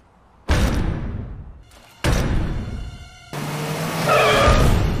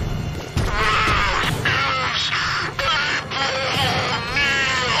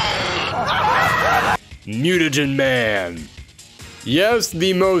 Mutagen Man. Yes,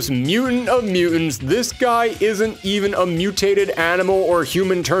 the most mutant of mutants. This guy isn't even a mutated animal or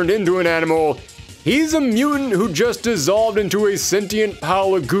human turned into an animal. He's a mutant who just dissolved into a sentient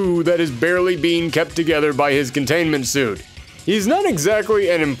pile of goo that is barely being kept together by his containment suit. He's not exactly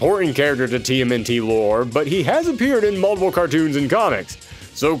an important character to TMNT lore, but he has appeared in multiple cartoons and comics.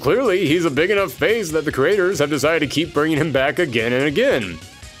 So clearly, he's a big enough face that the creators have decided to keep bringing him back again and again.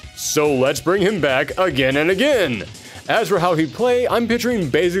 So let's bring him back again and again. As for how he'd play, I'm picturing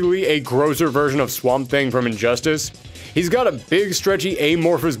basically a grosser version of Swamp Thing from Injustice. He's got a big, stretchy,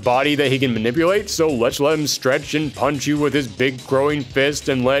 amorphous body that he can manipulate, so let's let him stretch and punch you with his big, growing fist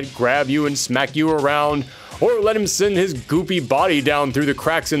and let it grab you and smack you around, or let him send his goopy body down through the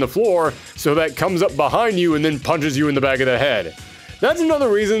cracks in the floor so that comes up behind you and then punches you in the back of the head. That's another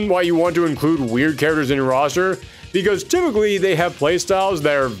reason why you want to include weird characters in your roster, because typically they have playstyles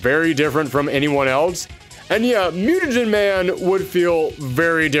that are very different from anyone else. And yeah, Mutagen Man would feel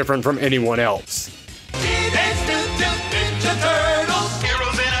very different from anyone else. Teenage Mutant Ninja Turtles,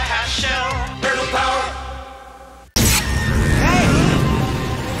 heroes in a half shell, turtle power.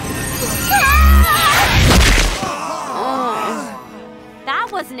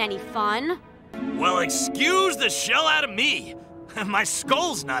 That wasn't any fun. Well, excuse the shell out of me. My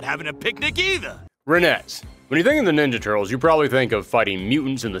skull's not having a picnic either. Renette. When you think of the Ninja Turtles, you probably think of fighting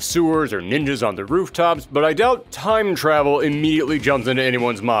mutants in the sewers or ninjas on the rooftops, but I doubt time travel immediately jumps into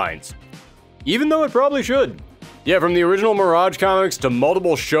anyone's minds. Even though it probably should. Yeah, from the original Mirage comics to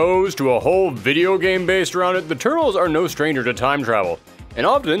multiple shows to a whole video game based around it, the Turtles are no stranger to time travel. And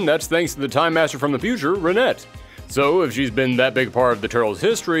often, that's thanks to the Time Master from the future, Renette. So, if she's been that big part of the Turtles'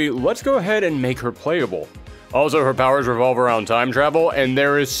 history, let's go ahead and make her playable. Also, her powers revolve around time travel, and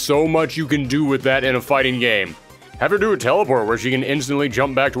there is so much you can do with that in a fighting game. Have her do a teleport where she can instantly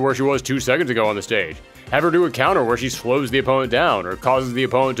jump back to where she was 2 seconds ago on the stage. Have her do a counter where she slows the opponent down or causes the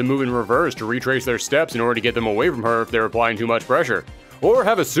opponent to move in reverse to retrace their steps in order to get them away from her if they're applying too much pressure. Or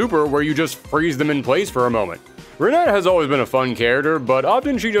have a super where you just freeze them in place for a moment. Renette has always been a fun character, but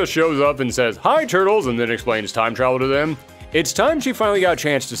often she just shows up and says, "Hi Turtles," and then explains time travel to them. It's time she finally got a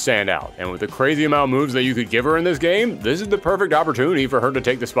chance to stand out, and with the crazy amount of moves that you could give her in this game, this is the perfect opportunity for her to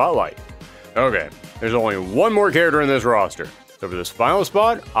take the spotlight. Okay, there's only one more character in this roster. So for this final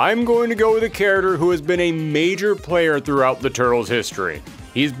spot, I'm going to go with a character who has been a major player throughout the Turtles' history.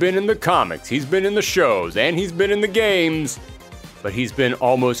 He's been in the comics, he's been in the shows, and he's been in the games, but he's been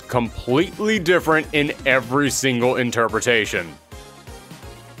almost completely different in every single interpretation.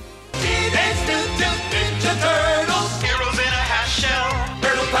 Teenage Mutant Ninja Turtles, heroes in a half shell,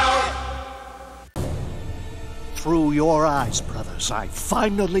 turtle power. Through your eyes, brothers, I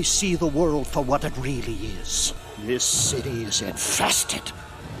finally see the world for what it really is. This city is infested.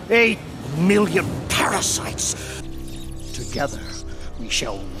 8 million parasites. Together, we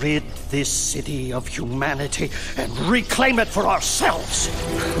shall rid this city of humanity and reclaim it for ourselves.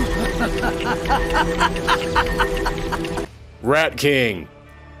 Rat King.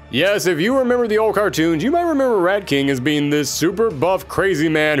 Yes, if you remember the old cartoons, you might remember Rat King as being this super buff crazy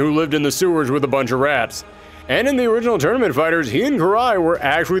man who lived in the sewers with a bunch of rats. And in the original Tournament Fighters, he and Karai were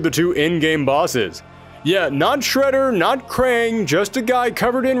actually the 2 in-game bosses. Yeah, not Shredder, not Krang, just a guy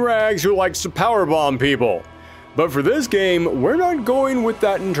covered in rags who likes to powerbomb people. But for this game, we're not going with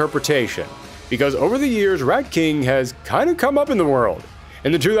that interpretation, because over the years, Rat King has kind of come up in the world.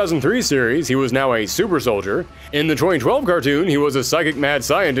 In the 2003 series, he was now a super soldier. In the 2012 cartoon, he was a psychic mad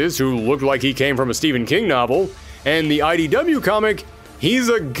scientist who looked like he came from a Stephen King novel. And the IDW comic, he's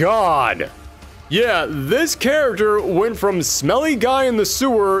a god. Yeah, this character went from smelly guy in the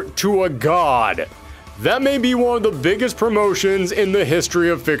sewer to a god. That may be one of the biggest promotions in the history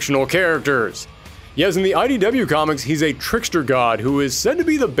of fictional characters. Yes, in the IDW comics, he's a trickster god who is said to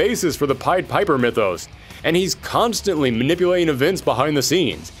be the basis for the Pied Piper mythos, and he's constantly manipulating events behind the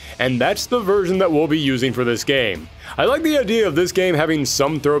scenes, and that's the version that we'll be using for this game. I like the idea of this game having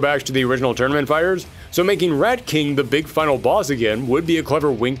some throwbacks to the original Tournament Fighters, so making Rat King the big final boss again would be a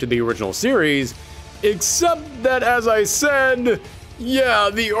clever wink to the original series, except that, as I said, yeah,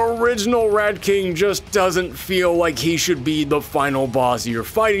 the original Rat King just doesn't feel like he should be the final boss of your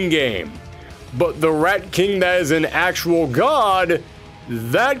fighting game. But the Rat King that is an actual god,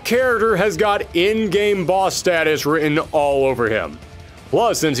 that character has got in-game boss status written all over him.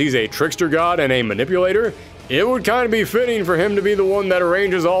 Plus, since he's a trickster god and a manipulator, it would kind of be fitting for him to be the one that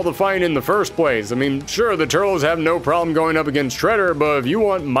arranges all the fighting in the first place. I mean, sure, the Turtles have no problem going up against Shredder, but if you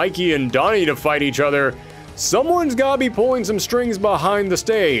want Mikey and Donnie to fight each other, someone's gotta be pulling some strings behind the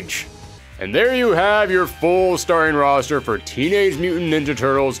stage. And there you have your full starting roster for Teenage Mutant Ninja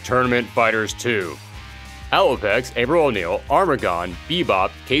Turtles Tournament Fighters 2. Alopex, April O'Neil, Armagon, Bebop,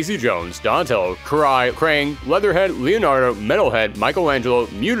 Casey Jones, Donatello, Karai, Krang, Leatherhead, Leonardo, Metalhead, Michelangelo,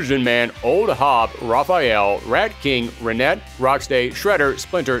 Mutagen Man, Old Hop, Raphael, Rat King, Renette, Rockstay, Shredder,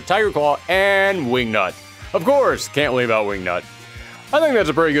 Splinter, Tiger Claw, and Wingnut. Of course, can't leave out Wingnut. I think that's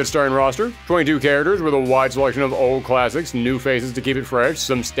a pretty good starting roster. 22 characters with a wide selection of old classics, new faces to keep it fresh,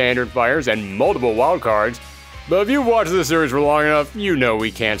 some standard fighters, and multiple wild cards. But if you've watched this series for long enough, you know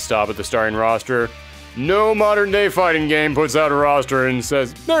we can't stop at the starting roster. No modern day fighting game puts out a roster and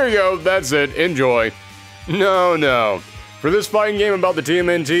says, there you go, that's it, enjoy. No. For this fighting game about the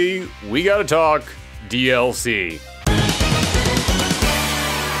TMNT, we gotta talk DLC.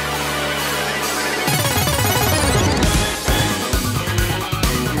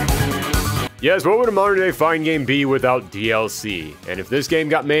 Yes, what would a modern day fighting game be without DLC? And if this game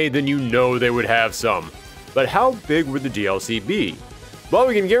got made, then you know they would have some. But how big would the DLC be? Well,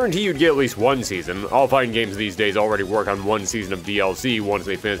 we can guarantee you'd get at least one season. All fighting games these days already work on one season of DLC once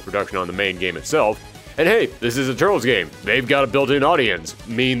they finish production on the main game itself. And hey, this is a Turtles game. They've got a built-in audience,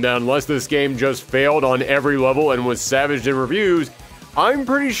 meaning that unless this game just failed on every level and was savaged in reviews, I'm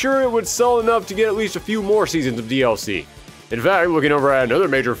pretty sure it would sell enough to get at least a few more seasons of DLC. In fact, looking over at another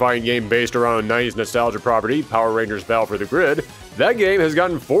major fighting game based around a 90s nostalgia property, Power Rangers Battle for the Grid, that game has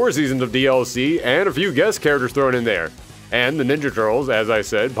gotten 4 seasons of DLC and a few guest characters thrown in there. And the Ninja Turtles, as I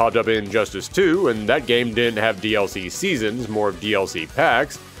said, popped up in Injustice 2, and that game didn't have DLC seasons, more of DLC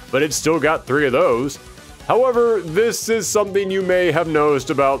packs, but it still got 3 of those. However, this is something you may have noticed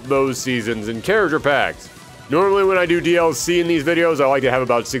about those seasons and character packs. Normally when I do DLC in these videos, I like to have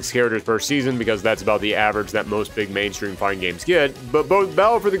about 6 characters per season because that's about the average that most big mainstream fighting games get, but both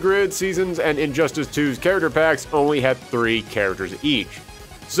Battle for the Grid seasons and Injustice 2's character packs only had 3 characters each.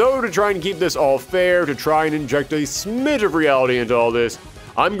 So to try and keep this all fair, to try and inject a smidge of reality into all this,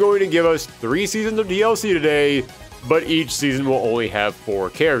 I'm going to give us 3 seasons of DLC today, but each season will only have 4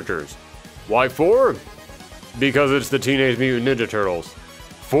 characters. Why 4? Because it's the Teenage Mutant Ninja Turtles.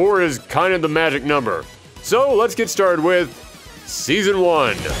 4 is kind of the magic number. So let's get started with Season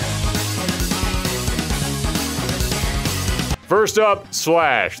 1. First up,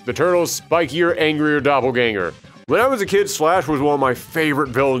 Slash, the Turtles' spikier, angrier doppelganger. When I was a kid, Slash was one of my favorite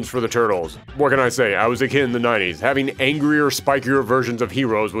villains for the Turtles. What can I say, I was a kid in the 90s. Having angrier, spikier versions of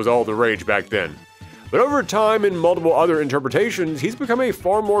heroes was all the rage back then. But over time and multiple other interpretations, he's become a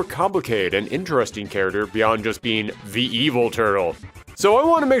far more complicated and interesting character beyond just being the evil turtle. So I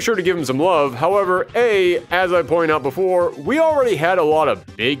want to make sure to give him some love. However, as I pointed out before, we already had a lot of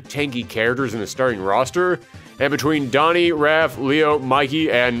big tanky characters in the starting roster, and between Donnie, Raph, Leo,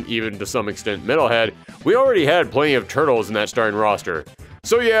 Mikey, and even to some extent Metalhead, we already had plenty of turtles in that starting roster.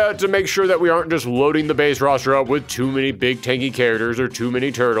 So yeah, to make sure that we aren't just loading the base roster up with too many big tanky characters or too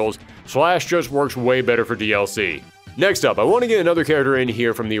many turtles, Slash just works way better for DLC. Next up, I want to get another character in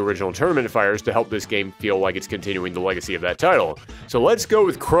here from the original Tournament Fighters to help this game feel like it's continuing the legacy of that title. So let's go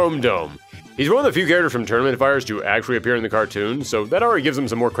with Chrome Dome. He's one of the few characters from Tournament Fighters to actually appear in the cartoon, so that already gives him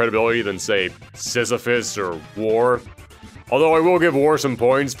some more credibility than, say, Sisyphus or War. Although I will give War some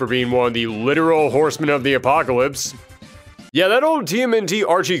points for being one of the literal horsemen of the apocalypse. Yeah, that old TMNT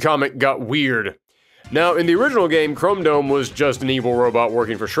Archie comic got weird. Now, in the original game, Chrome Dome was just an evil robot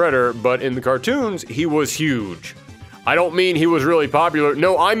working for Shredder, but in the cartoons, he was huge. I don't mean he was really popular,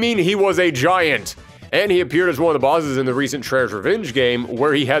 no, I mean he was a giant. And he appeared as one of the bosses in the recent Shredder's Revenge game,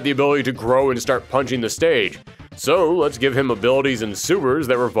 where he had the ability to grow and start punching the stage. So let's give him abilities and supers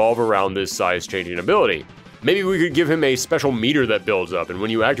that revolve around this size-changing ability. Maybe we could give him a special meter that builds up, and when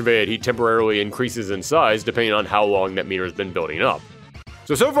you activate it, he temporarily increases in size depending on how long that meter has been building up.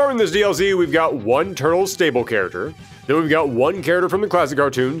 So far in this DLC, we've got one Turtles stable character, then we've got one character from the classic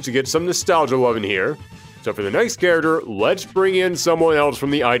cartoons to get some nostalgia love in here. So for the next character, let's bring in someone else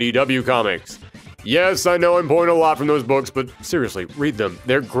from the IDW comics. Yes, I know I'm pulling a lot from those books, but seriously, read them.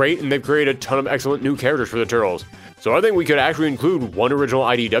 They're great and they've created a ton of excellent new characters for the Turtles. So I think we could actually include one original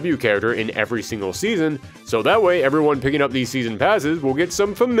IDW character in every single season, so that way everyone picking up these season passes will get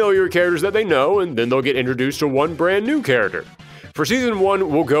some familiar characters that they know, and then they'll get introduced to one brand new character. For Season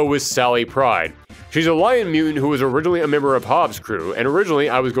 1, we'll go with Sally Pride. She's a lion mutant who was originally a member of Hobbs' crew, and originally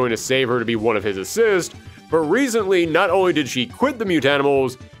I was going to save her to be one of his assists, but recently not only did she quit the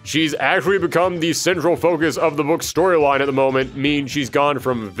Mutanimals, she's actually become the central focus of the book's storyline at the moment, meaning she's gone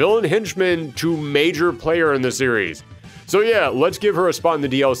from villain henchman to major player in the series. So yeah, let's give her a spot in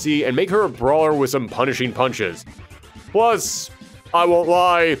the DLC and make her a brawler with some punishing punches. Plus, I won't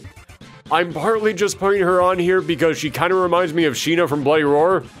lie, I'm partly just putting her on here because she kind of reminds me of Sheena from Bloody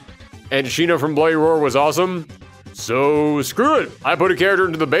Roar, and Sheena from Bloody Roar was awesome. So screw it, I put a character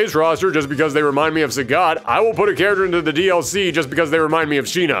into the base roster just because they remind me of Sagat. I will put a character into the DLC just because they remind me of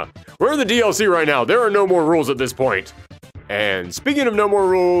Sheena. We're in the DLC right now, there are no more rules at this point. And speaking of no more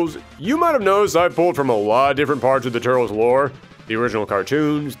rules, you might have noticed I pulled from a lot of different parts of the Turtles lore. The original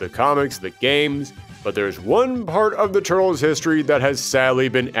cartoons, the comics, the games, but there's one part of the Turtles history that has sadly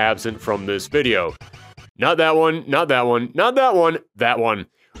been absent from this video. Not that one, not that one, not that one, that one.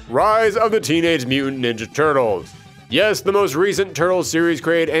 Rise of the Teenage Mutant Ninja Turtles. Yes, the most recent Turtles series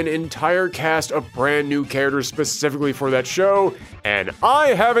created an entire cast of brand new characters specifically for that show, and I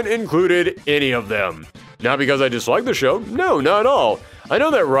haven't included any of them. Not because I dislike the show, no, not at all. I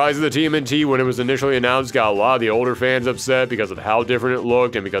know that Rise of the TMNT, when it was initially announced, got a lot of the older fans upset because of how different it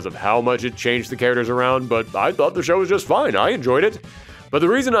looked and because of how much it changed the characters around, but I thought the show was just fine, I enjoyed it. But the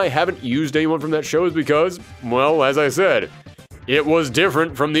reason I haven't used anyone from that show is because, well, as I said, it was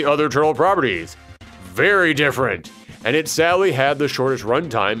different from the other Turtle properties. Very different. And it sadly had the shortest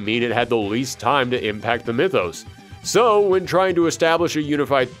runtime, meaning it had the least time to impact the mythos. So, when trying to establish a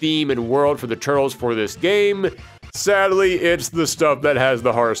unified theme and world for the Turtles for this game, sadly, it's the stuff that has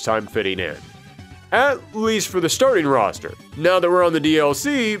the hardest time fitting in. At least for the starting roster. Now that we're on the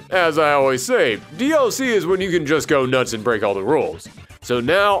DLC, as I always say, DLC is when you can just go nuts and break all the rules. So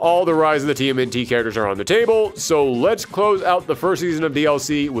now all the Rise of the TMNT characters are on the table, so let's close out the first season of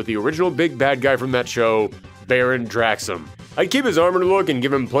DLC with the original big bad guy from that show, Baron Draxum. I'd keep his armored look and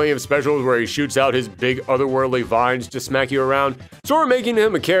give him plenty of specials where he shoots out his big otherworldly vines to smack you around, sort of making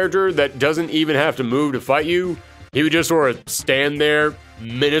him a character that doesn't even have to move to fight you. He would just sort of stand there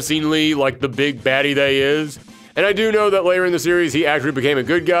menacingly like the big baddie that he is. And I do know that later in the series he actually became a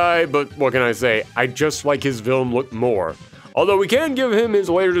good guy, but what can I say, I just like his villain look more. Although we can give him his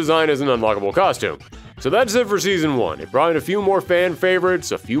later design as an unlockable costume. So that's it for Season 1. It brought in a few more fan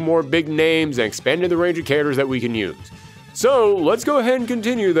favorites, a few more big names, and expanded the range of characters that we can use. So let's go ahead and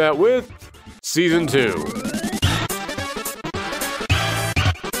continue that with Season 2.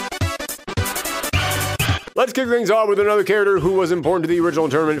 Let's kick things off with another character who was important to the original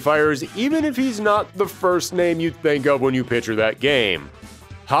Tournament Fighters, even if he's not the first name you'd think of when you picture that game.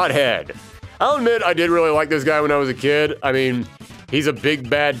 Hothead. I'll admit I did really like this guy when I was a kid. I mean, he's a big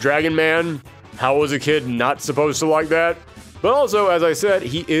bad dragon man. How was a kid not supposed to like that? But also, as I said,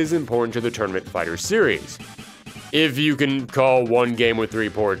 he is important to the Tournament Fighters series. If you can call one game with 3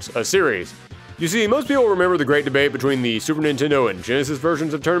 ports a series. You see, most people remember the great debate between the Super Nintendo and Genesis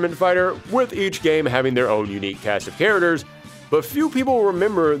versions of Tournament Fighter, with each game having their own unique cast of characters, but few people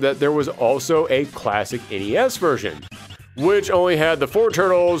remember that there was also a classic NES version, which only had the 4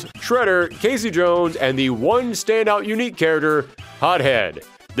 turtles, Shredder, Casey Jones, and the one standout unique character, Hothead.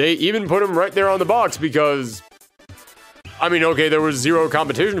 They even put him right there on the box because, I mean, okay, there was 0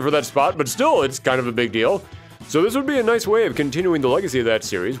 competition for that spot, but still, it's kind of a big deal. So this would be a nice way of continuing the legacy of that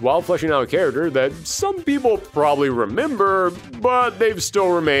series while fleshing out a character that some people probably remember, but they've still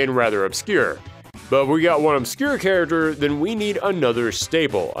remained rather obscure. But if we got one obscure character, then we need another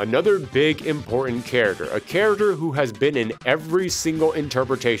staple, another big important character, a character who has been in every single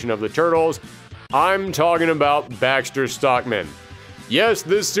interpretation of the Turtles. I'm talking about Baxter Stockman. Yes,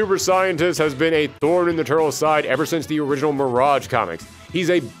 this super scientist has been a thorn in the Turtles' side ever since the original Mirage comics. He's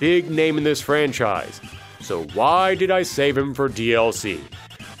a big name in this franchise. So why did I save him for DLC?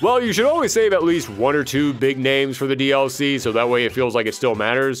 Well, you should always save at least 1 or 2 big names for the DLC, so that way it feels like it still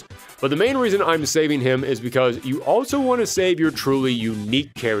matters. But the main reason I'm saving him is because you also want to save your truly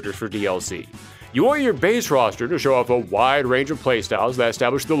unique characters for DLC. You want your base roster to show off a wide range of playstyles that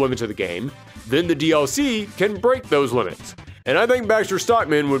establish the limits of the game, then the DLC can break those limits. And I think Baxter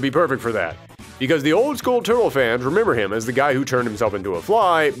Stockman would be perfect for that. Because the old school Turtle fans remember him as the guy who turned himself into a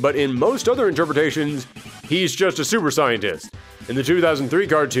fly, but in most other interpretations, he's just a super scientist. In the 2003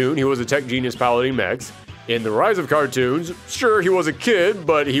 cartoon, he was a tech genius piloting mechs. In the Rise of cartoons, sure, he was a kid,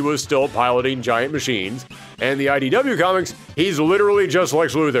 but he was still piloting giant machines. And the IDW comics, he's literally just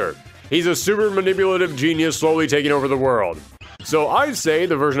Lex Luthor. He's a super manipulative genius slowly taking over the world. So I'd say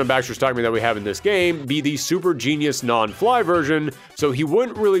the version of Baxter Stockman that we have in this game be the super genius non-fly version, so he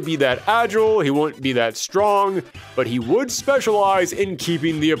wouldn't really be that agile, he wouldn't be that strong, but he would specialize in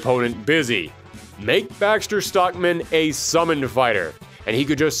keeping the opponent busy. Make Baxter Stockman a summoned fighter, and he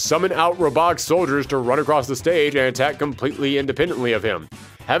could just summon out robotic soldiers to run across the stage and attack completely independently of him.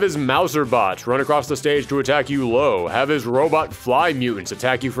 Have his Mouser bots run across the stage to attack you low, have his robot fly mutants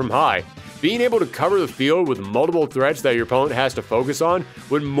attack you from high. Being able to cover the field with multiple threats that your opponent has to focus on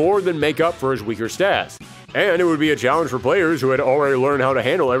would more than make up for his weaker stats. And it would be a challenge for players who had already learned how to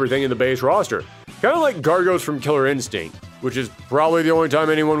handle everything in the base roster. Kind of like Gargos from Killer Instinct, which is probably the only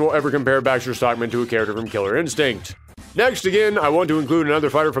time anyone will ever compare Baxter Stockman to a character from Killer Instinct. Next, again, I want to include another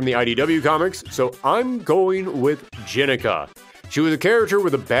fighter from the IDW comics, so I'm going with Jenica. She was a character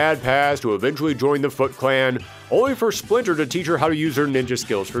with a bad past who eventually joined the Foot Clan, only for Splinter to teach her how to use her ninja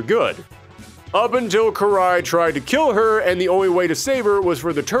skills for good. Up until Karai tried to kill her, and the only way to save her was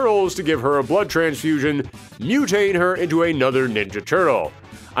for the Turtles to give her a blood transfusion, mutating her into another Ninja Turtle.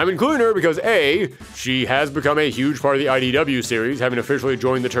 I'm including her because A, she has become a huge part of the IDW series, having officially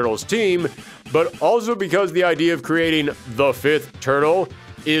joined the Turtles team, but also because the idea of creating the 5th Turtle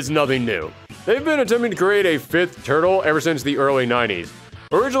is nothing new. They've been attempting to create a 5th Turtle ever since the early 90s.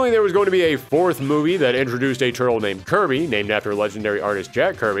 Originally, there was going to be a 4th movie that introduced a turtle named Kirby, named after legendary artist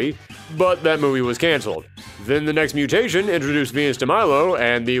Jack Kirby, but that movie was canceled. Then the next mutation introduced Venus de Milo,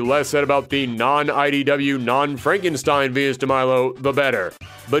 and the less said about the non-IDW, non-Frankenstein Venus de Milo, the better.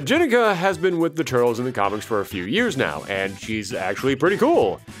 But Jenica has been with the Turtles in the comics for a few years now, and she's actually pretty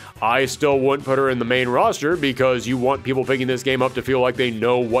cool. I still wouldn't put her in the main roster because you want people picking this game up to feel like they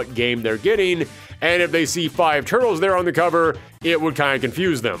know what game they're getting, and if they see 5 turtles there on the cover, it would kind of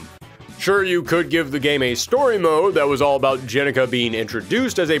confuse them. Sure, you could give the game a story mode that was all about Jenica being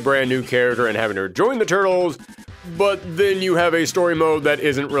introduced as a brand new character and having her join the Turtles, but then you have a story mode that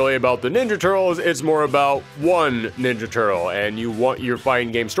isn't really about the Ninja Turtles, it's more about one Ninja Turtle, and you want your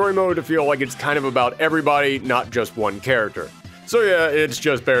fighting game story mode to feel like it's kind of about everybody, not just one character. So yeah, it's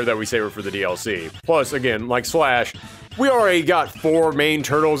just better that we save her for the DLC. Plus, again, like Slash, We already got 4 main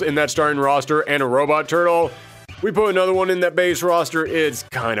turtles in that starting roster and a robot turtle. We put another one in that base roster, it's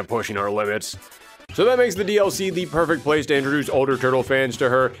kind of pushing our limits. So that makes the DLC the perfect place to introduce older turtle fans to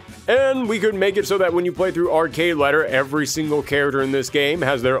her, and we could make it so that when you play through Arcade Ladder, every single character in this game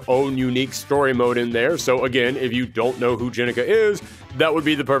has their own unique story mode in there, so again, if you don't know who Jenica is, that would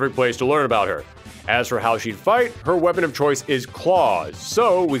be the perfect place to learn about her. As for how she'd fight, her weapon of choice is claws,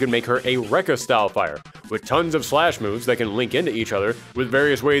 so we can make her a Rekka style fighter, with tons of slash moves that can link into each other with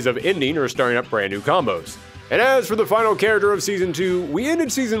various ways of ending or starting up brand new combos. And as for the final character of Season 2, we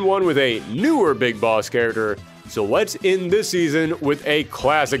ended Season 1 with a newer Big Boss character, so let's end this season with a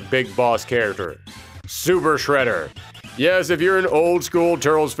classic Big Boss character, Super Shredder. Yes, if you're an old school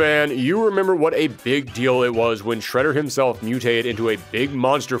Turtles fan, you remember what a big deal it was when Shredder himself mutated into a big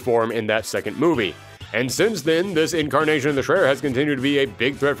monster form in that second movie. And since then, this incarnation of the Shredder has continued to be a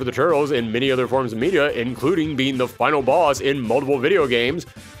big threat for the Turtles in many other forms of media, including being the final boss in multiple video games,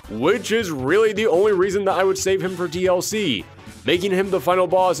 which is really the only reason that I would save him for DLC. Making him the final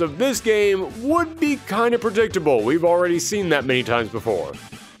boss of this game would be kinda predictable, we've already seen that many times before.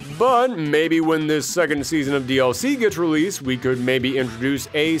 But maybe when this second season of DLC gets released, we could maybe introduce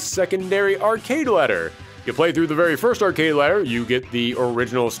a secondary arcade ladder. You play through the very first arcade ladder, you get the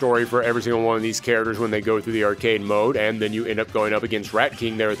original story for every single one of these characters when they go through the arcade mode, and then you end up going up against Rat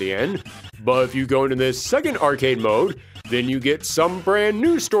King there at the end. But if you go into this second arcade mode, then you get some brand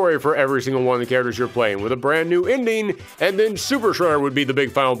new story for every single one of the characters you're playing, with a brand new ending, and then Super Shredder would be the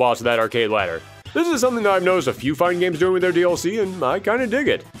big final boss of that arcade ladder. This is something that I've noticed a few fighting games doing with their DLC, and I kinda dig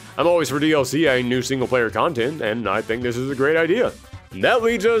it. I'm always for DLC adding new single-player content, and I think this is a great idea. And that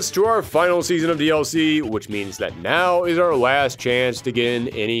leads us to our final season of DLC, which means that now is our last chance to get in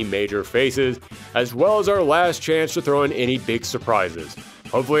any major faces, as well as our last chance to throw in any big surprises.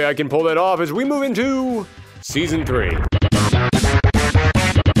 Hopefully I can pull that off as we move into Season 3.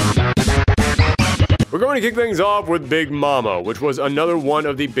 We're going to kick things off with Big Mama, which was another one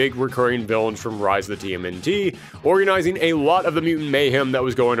of the big recurring villains from Rise of the TMNT, organizing a lot of the mutant mayhem that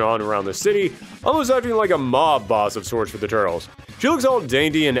was going on around the city, almost acting like a mob boss of sorts for the Turtles. She looks all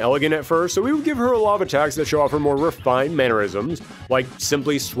dainty and elegant at first, so we would give her a lot of attacks that show off her more refined mannerisms, like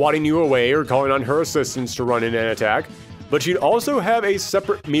simply swatting you away or calling on her assistants to run in and attack, but she'd also have a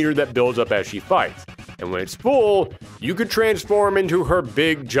separate meter that builds up as she fights. And when it's full, you could transform into her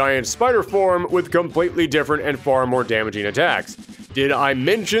big giant spider form with completely different and far more damaging attacks. Did I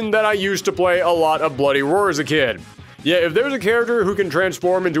mention that I used to play a lot of Bloody Roar as a kid? Yeah, if there's a character who can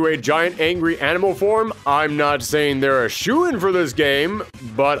transform into a giant angry animal form, I'm not saying they're a shoo-in for this game,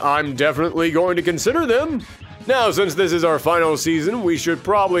 but I'm definitely going to consider them. Now, since this is our final season, we should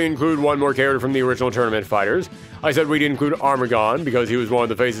probably include one more character from the original tournament fighters. I said we'd include Armagon because he was one of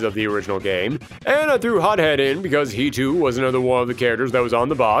the faces of the original game, and I threw Hothead in because he too was another one of the characters that was on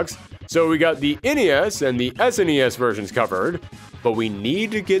the box. So we got the NES and the SNES versions covered, but we need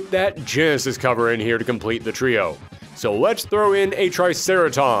to get that Genesis cover in here to complete the trio. So let's throw in a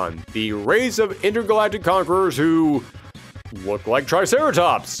Triceraton, the race of intergalactic conquerors who look like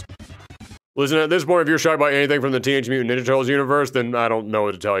Triceratops. Listen, at this point, if you're shocked by anything from the Teenage Mutant Ninja Turtles universe, then I don't know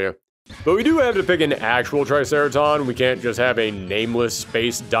what to tell you. But we do have to pick an actual Triceraton. We can't just have a nameless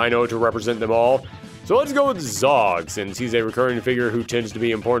space dino to represent them all. So let's go with Zog, since he's a recurring figure who tends to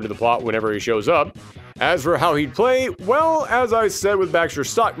be important to the plot whenever he shows up. As for how he'd play, well, as I said with Baxter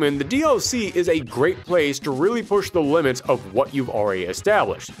Stockman, the DLC is a great place to really push the limits of what you've already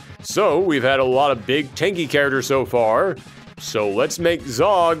established. So we've had a lot of big tanky characters so far, so let's make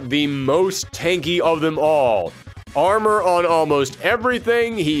Zog the most tanky of them all. Armor on almost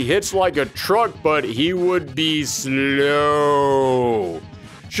everything, he hits like a truck, but he would be slow.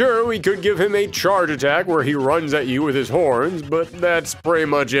 Sure, we could give him a charge attack where he runs at you with his horns, but that's pretty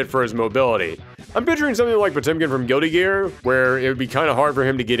much it for his mobility. I'm picturing something like Potemkin from Guilty Gear, where it would be kind of hard for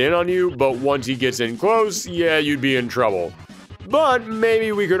him to get in on you, but once he gets in close, yeah, you'd be in trouble. But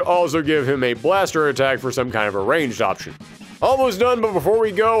maybe we could also give him a blaster attack for some kind of a ranged option. Almost done, but before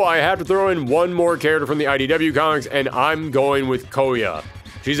we go, I have to throw in one more character from the IDW comics, and I'm going with Koya.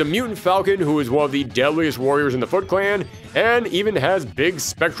 She's a mutant falcon who is one of the deadliest warriors in the Foot Clan, and even has big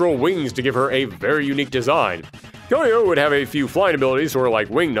spectral wings to give her a very unique design. Koya would have a few flying abilities, sort of like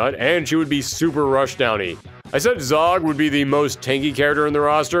Wingnut, and she would be super rushdowny. I said Zog would be the most tanky character in the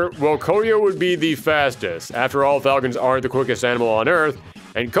roster, well Koya would be the fastest. After all, falcons aren't the quickest animal on Earth,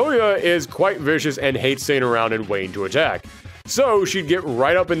 and Koya is quite vicious and hates staying around and waiting to attack. So she'd get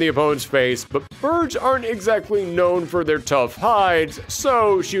right up in the opponent's face, but birds aren't exactly known for their tough hides,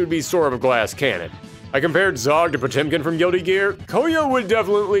 so she would be sort of a glass cannon. I compared Zog to Potemkin from Guilty Gear. Koya would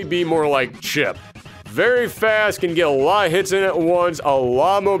definitely be more like Chip. Very fast, can get a lot of hits in at once, a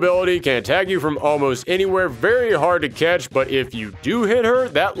lot of mobility, can attack you from almost anywhere, very hard to catch, but if you do hit her,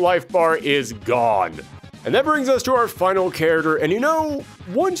 that life bar is gone. And that brings us to our final character, and you know,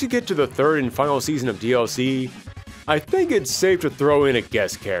 once you get to the third and final season of DLC, I think it's safe to throw in a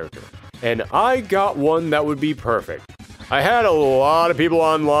guest character. And I got one that would be perfect. I had a lot of people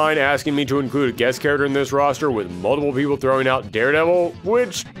online asking me to include a guest character in this roster, with multiple people throwing out Daredevil,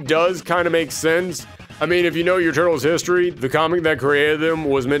 which does kind of make sense. I mean, if you know your Turtles history, the comic that created them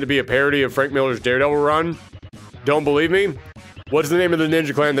was meant to be a parody of Frank Miller's Daredevil run. Don't believe me? What's the name of the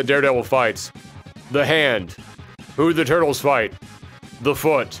ninja clan that Daredevil fights? The Hand. Who did the Turtles fight? The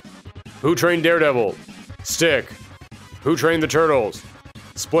Foot. Who trained Daredevil? Stick. Who trained the Turtles?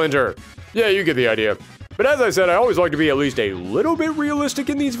 Splinter. Yeah, you get the idea. But as I said, I always like to be at least a little bit realistic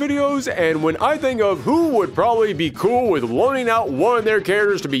in these videos, and when I think of who would probably be cool with loaning out one of their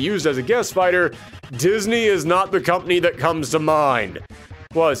characters to be used as a guest fighter, Disney is not the company that comes to mind.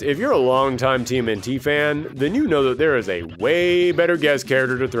 Plus, if you're a longtime TMNT fan, then you know that there is a way better guest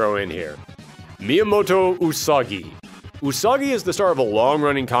character to throw in here. Miyamoto Usagi. Usagi is the star of a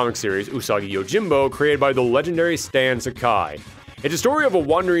long-running comic series, Usagi Yojimbo, created by the legendary Stan Sakai. It's a story of a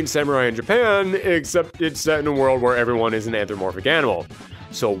wandering samurai in Japan, except it's set in a world where everyone is an anthropomorphic animal.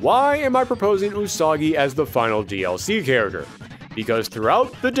 So why am I proposing Usagi as the final DLC character? Because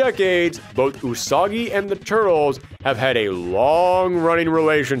throughout the decades, both Usagi and the Turtles have had a long-running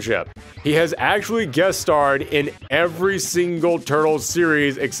relationship. He has actually guest starred in every single Turtles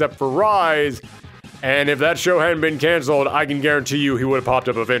series except for Rise, and if that show hadn't been canceled, I can guarantee you he would have popped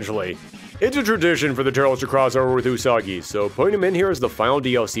up eventually. It's a tradition for the Turtles to cross over with Usagi, so putting him in here as the final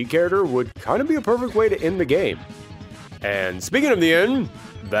DLC character would kind of be a perfect way to end the game. And speaking of the end,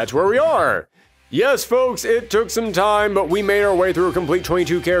 that's where we are. Yes, folks, it took some time, but we made our way through a complete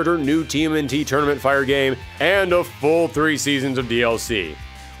 22-character new TMNT Tournament Fire game and a full 3 seasons of DLC.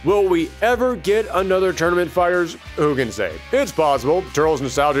 Will we ever get another Tournament Fighters? Who can say? It's possible. Turtles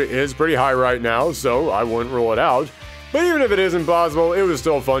nostalgia is pretty high right now, so I wouldn't rule it out. But even if it isn't possible, it was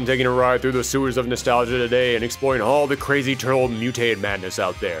still fun taking a ride through the sewers of nostalgia today and exploring all the crazy turtle mutated madness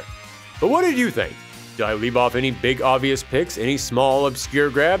out there. But what did you think? Did I leave off any big obvious picks, any small obscure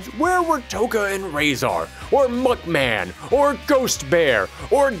grabs? Where were Toka and Razor? Or Muckman? Or Ghost Bear?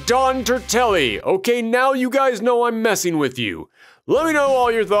 Or Don Turtelli? Okay, now you guys know I'm messing with you. Let me know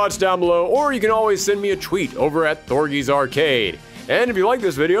all your thoughts down below, or you can always send me a tweet over at Thorgy's Arcade. And if you like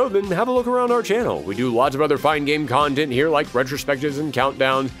this video, then have a look around our channel. We do lots of other fine game content here, like retrospectives and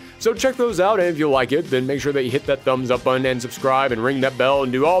countdowns, so check those out, and if you like it, then make sure that you hit that thumbs up button and subscribe and ring that bell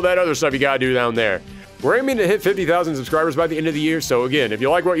and do all that other stuff you gotta do down there. We're aiming to hit 50,000 subscribers by the end of the year, so again, if you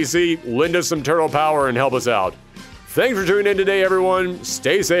like what you see, lend us some turtle power and help us out. Thanks for tuning in today, everyone.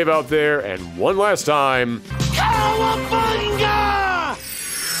 Stay safe out there, and one last time... Cowabunga!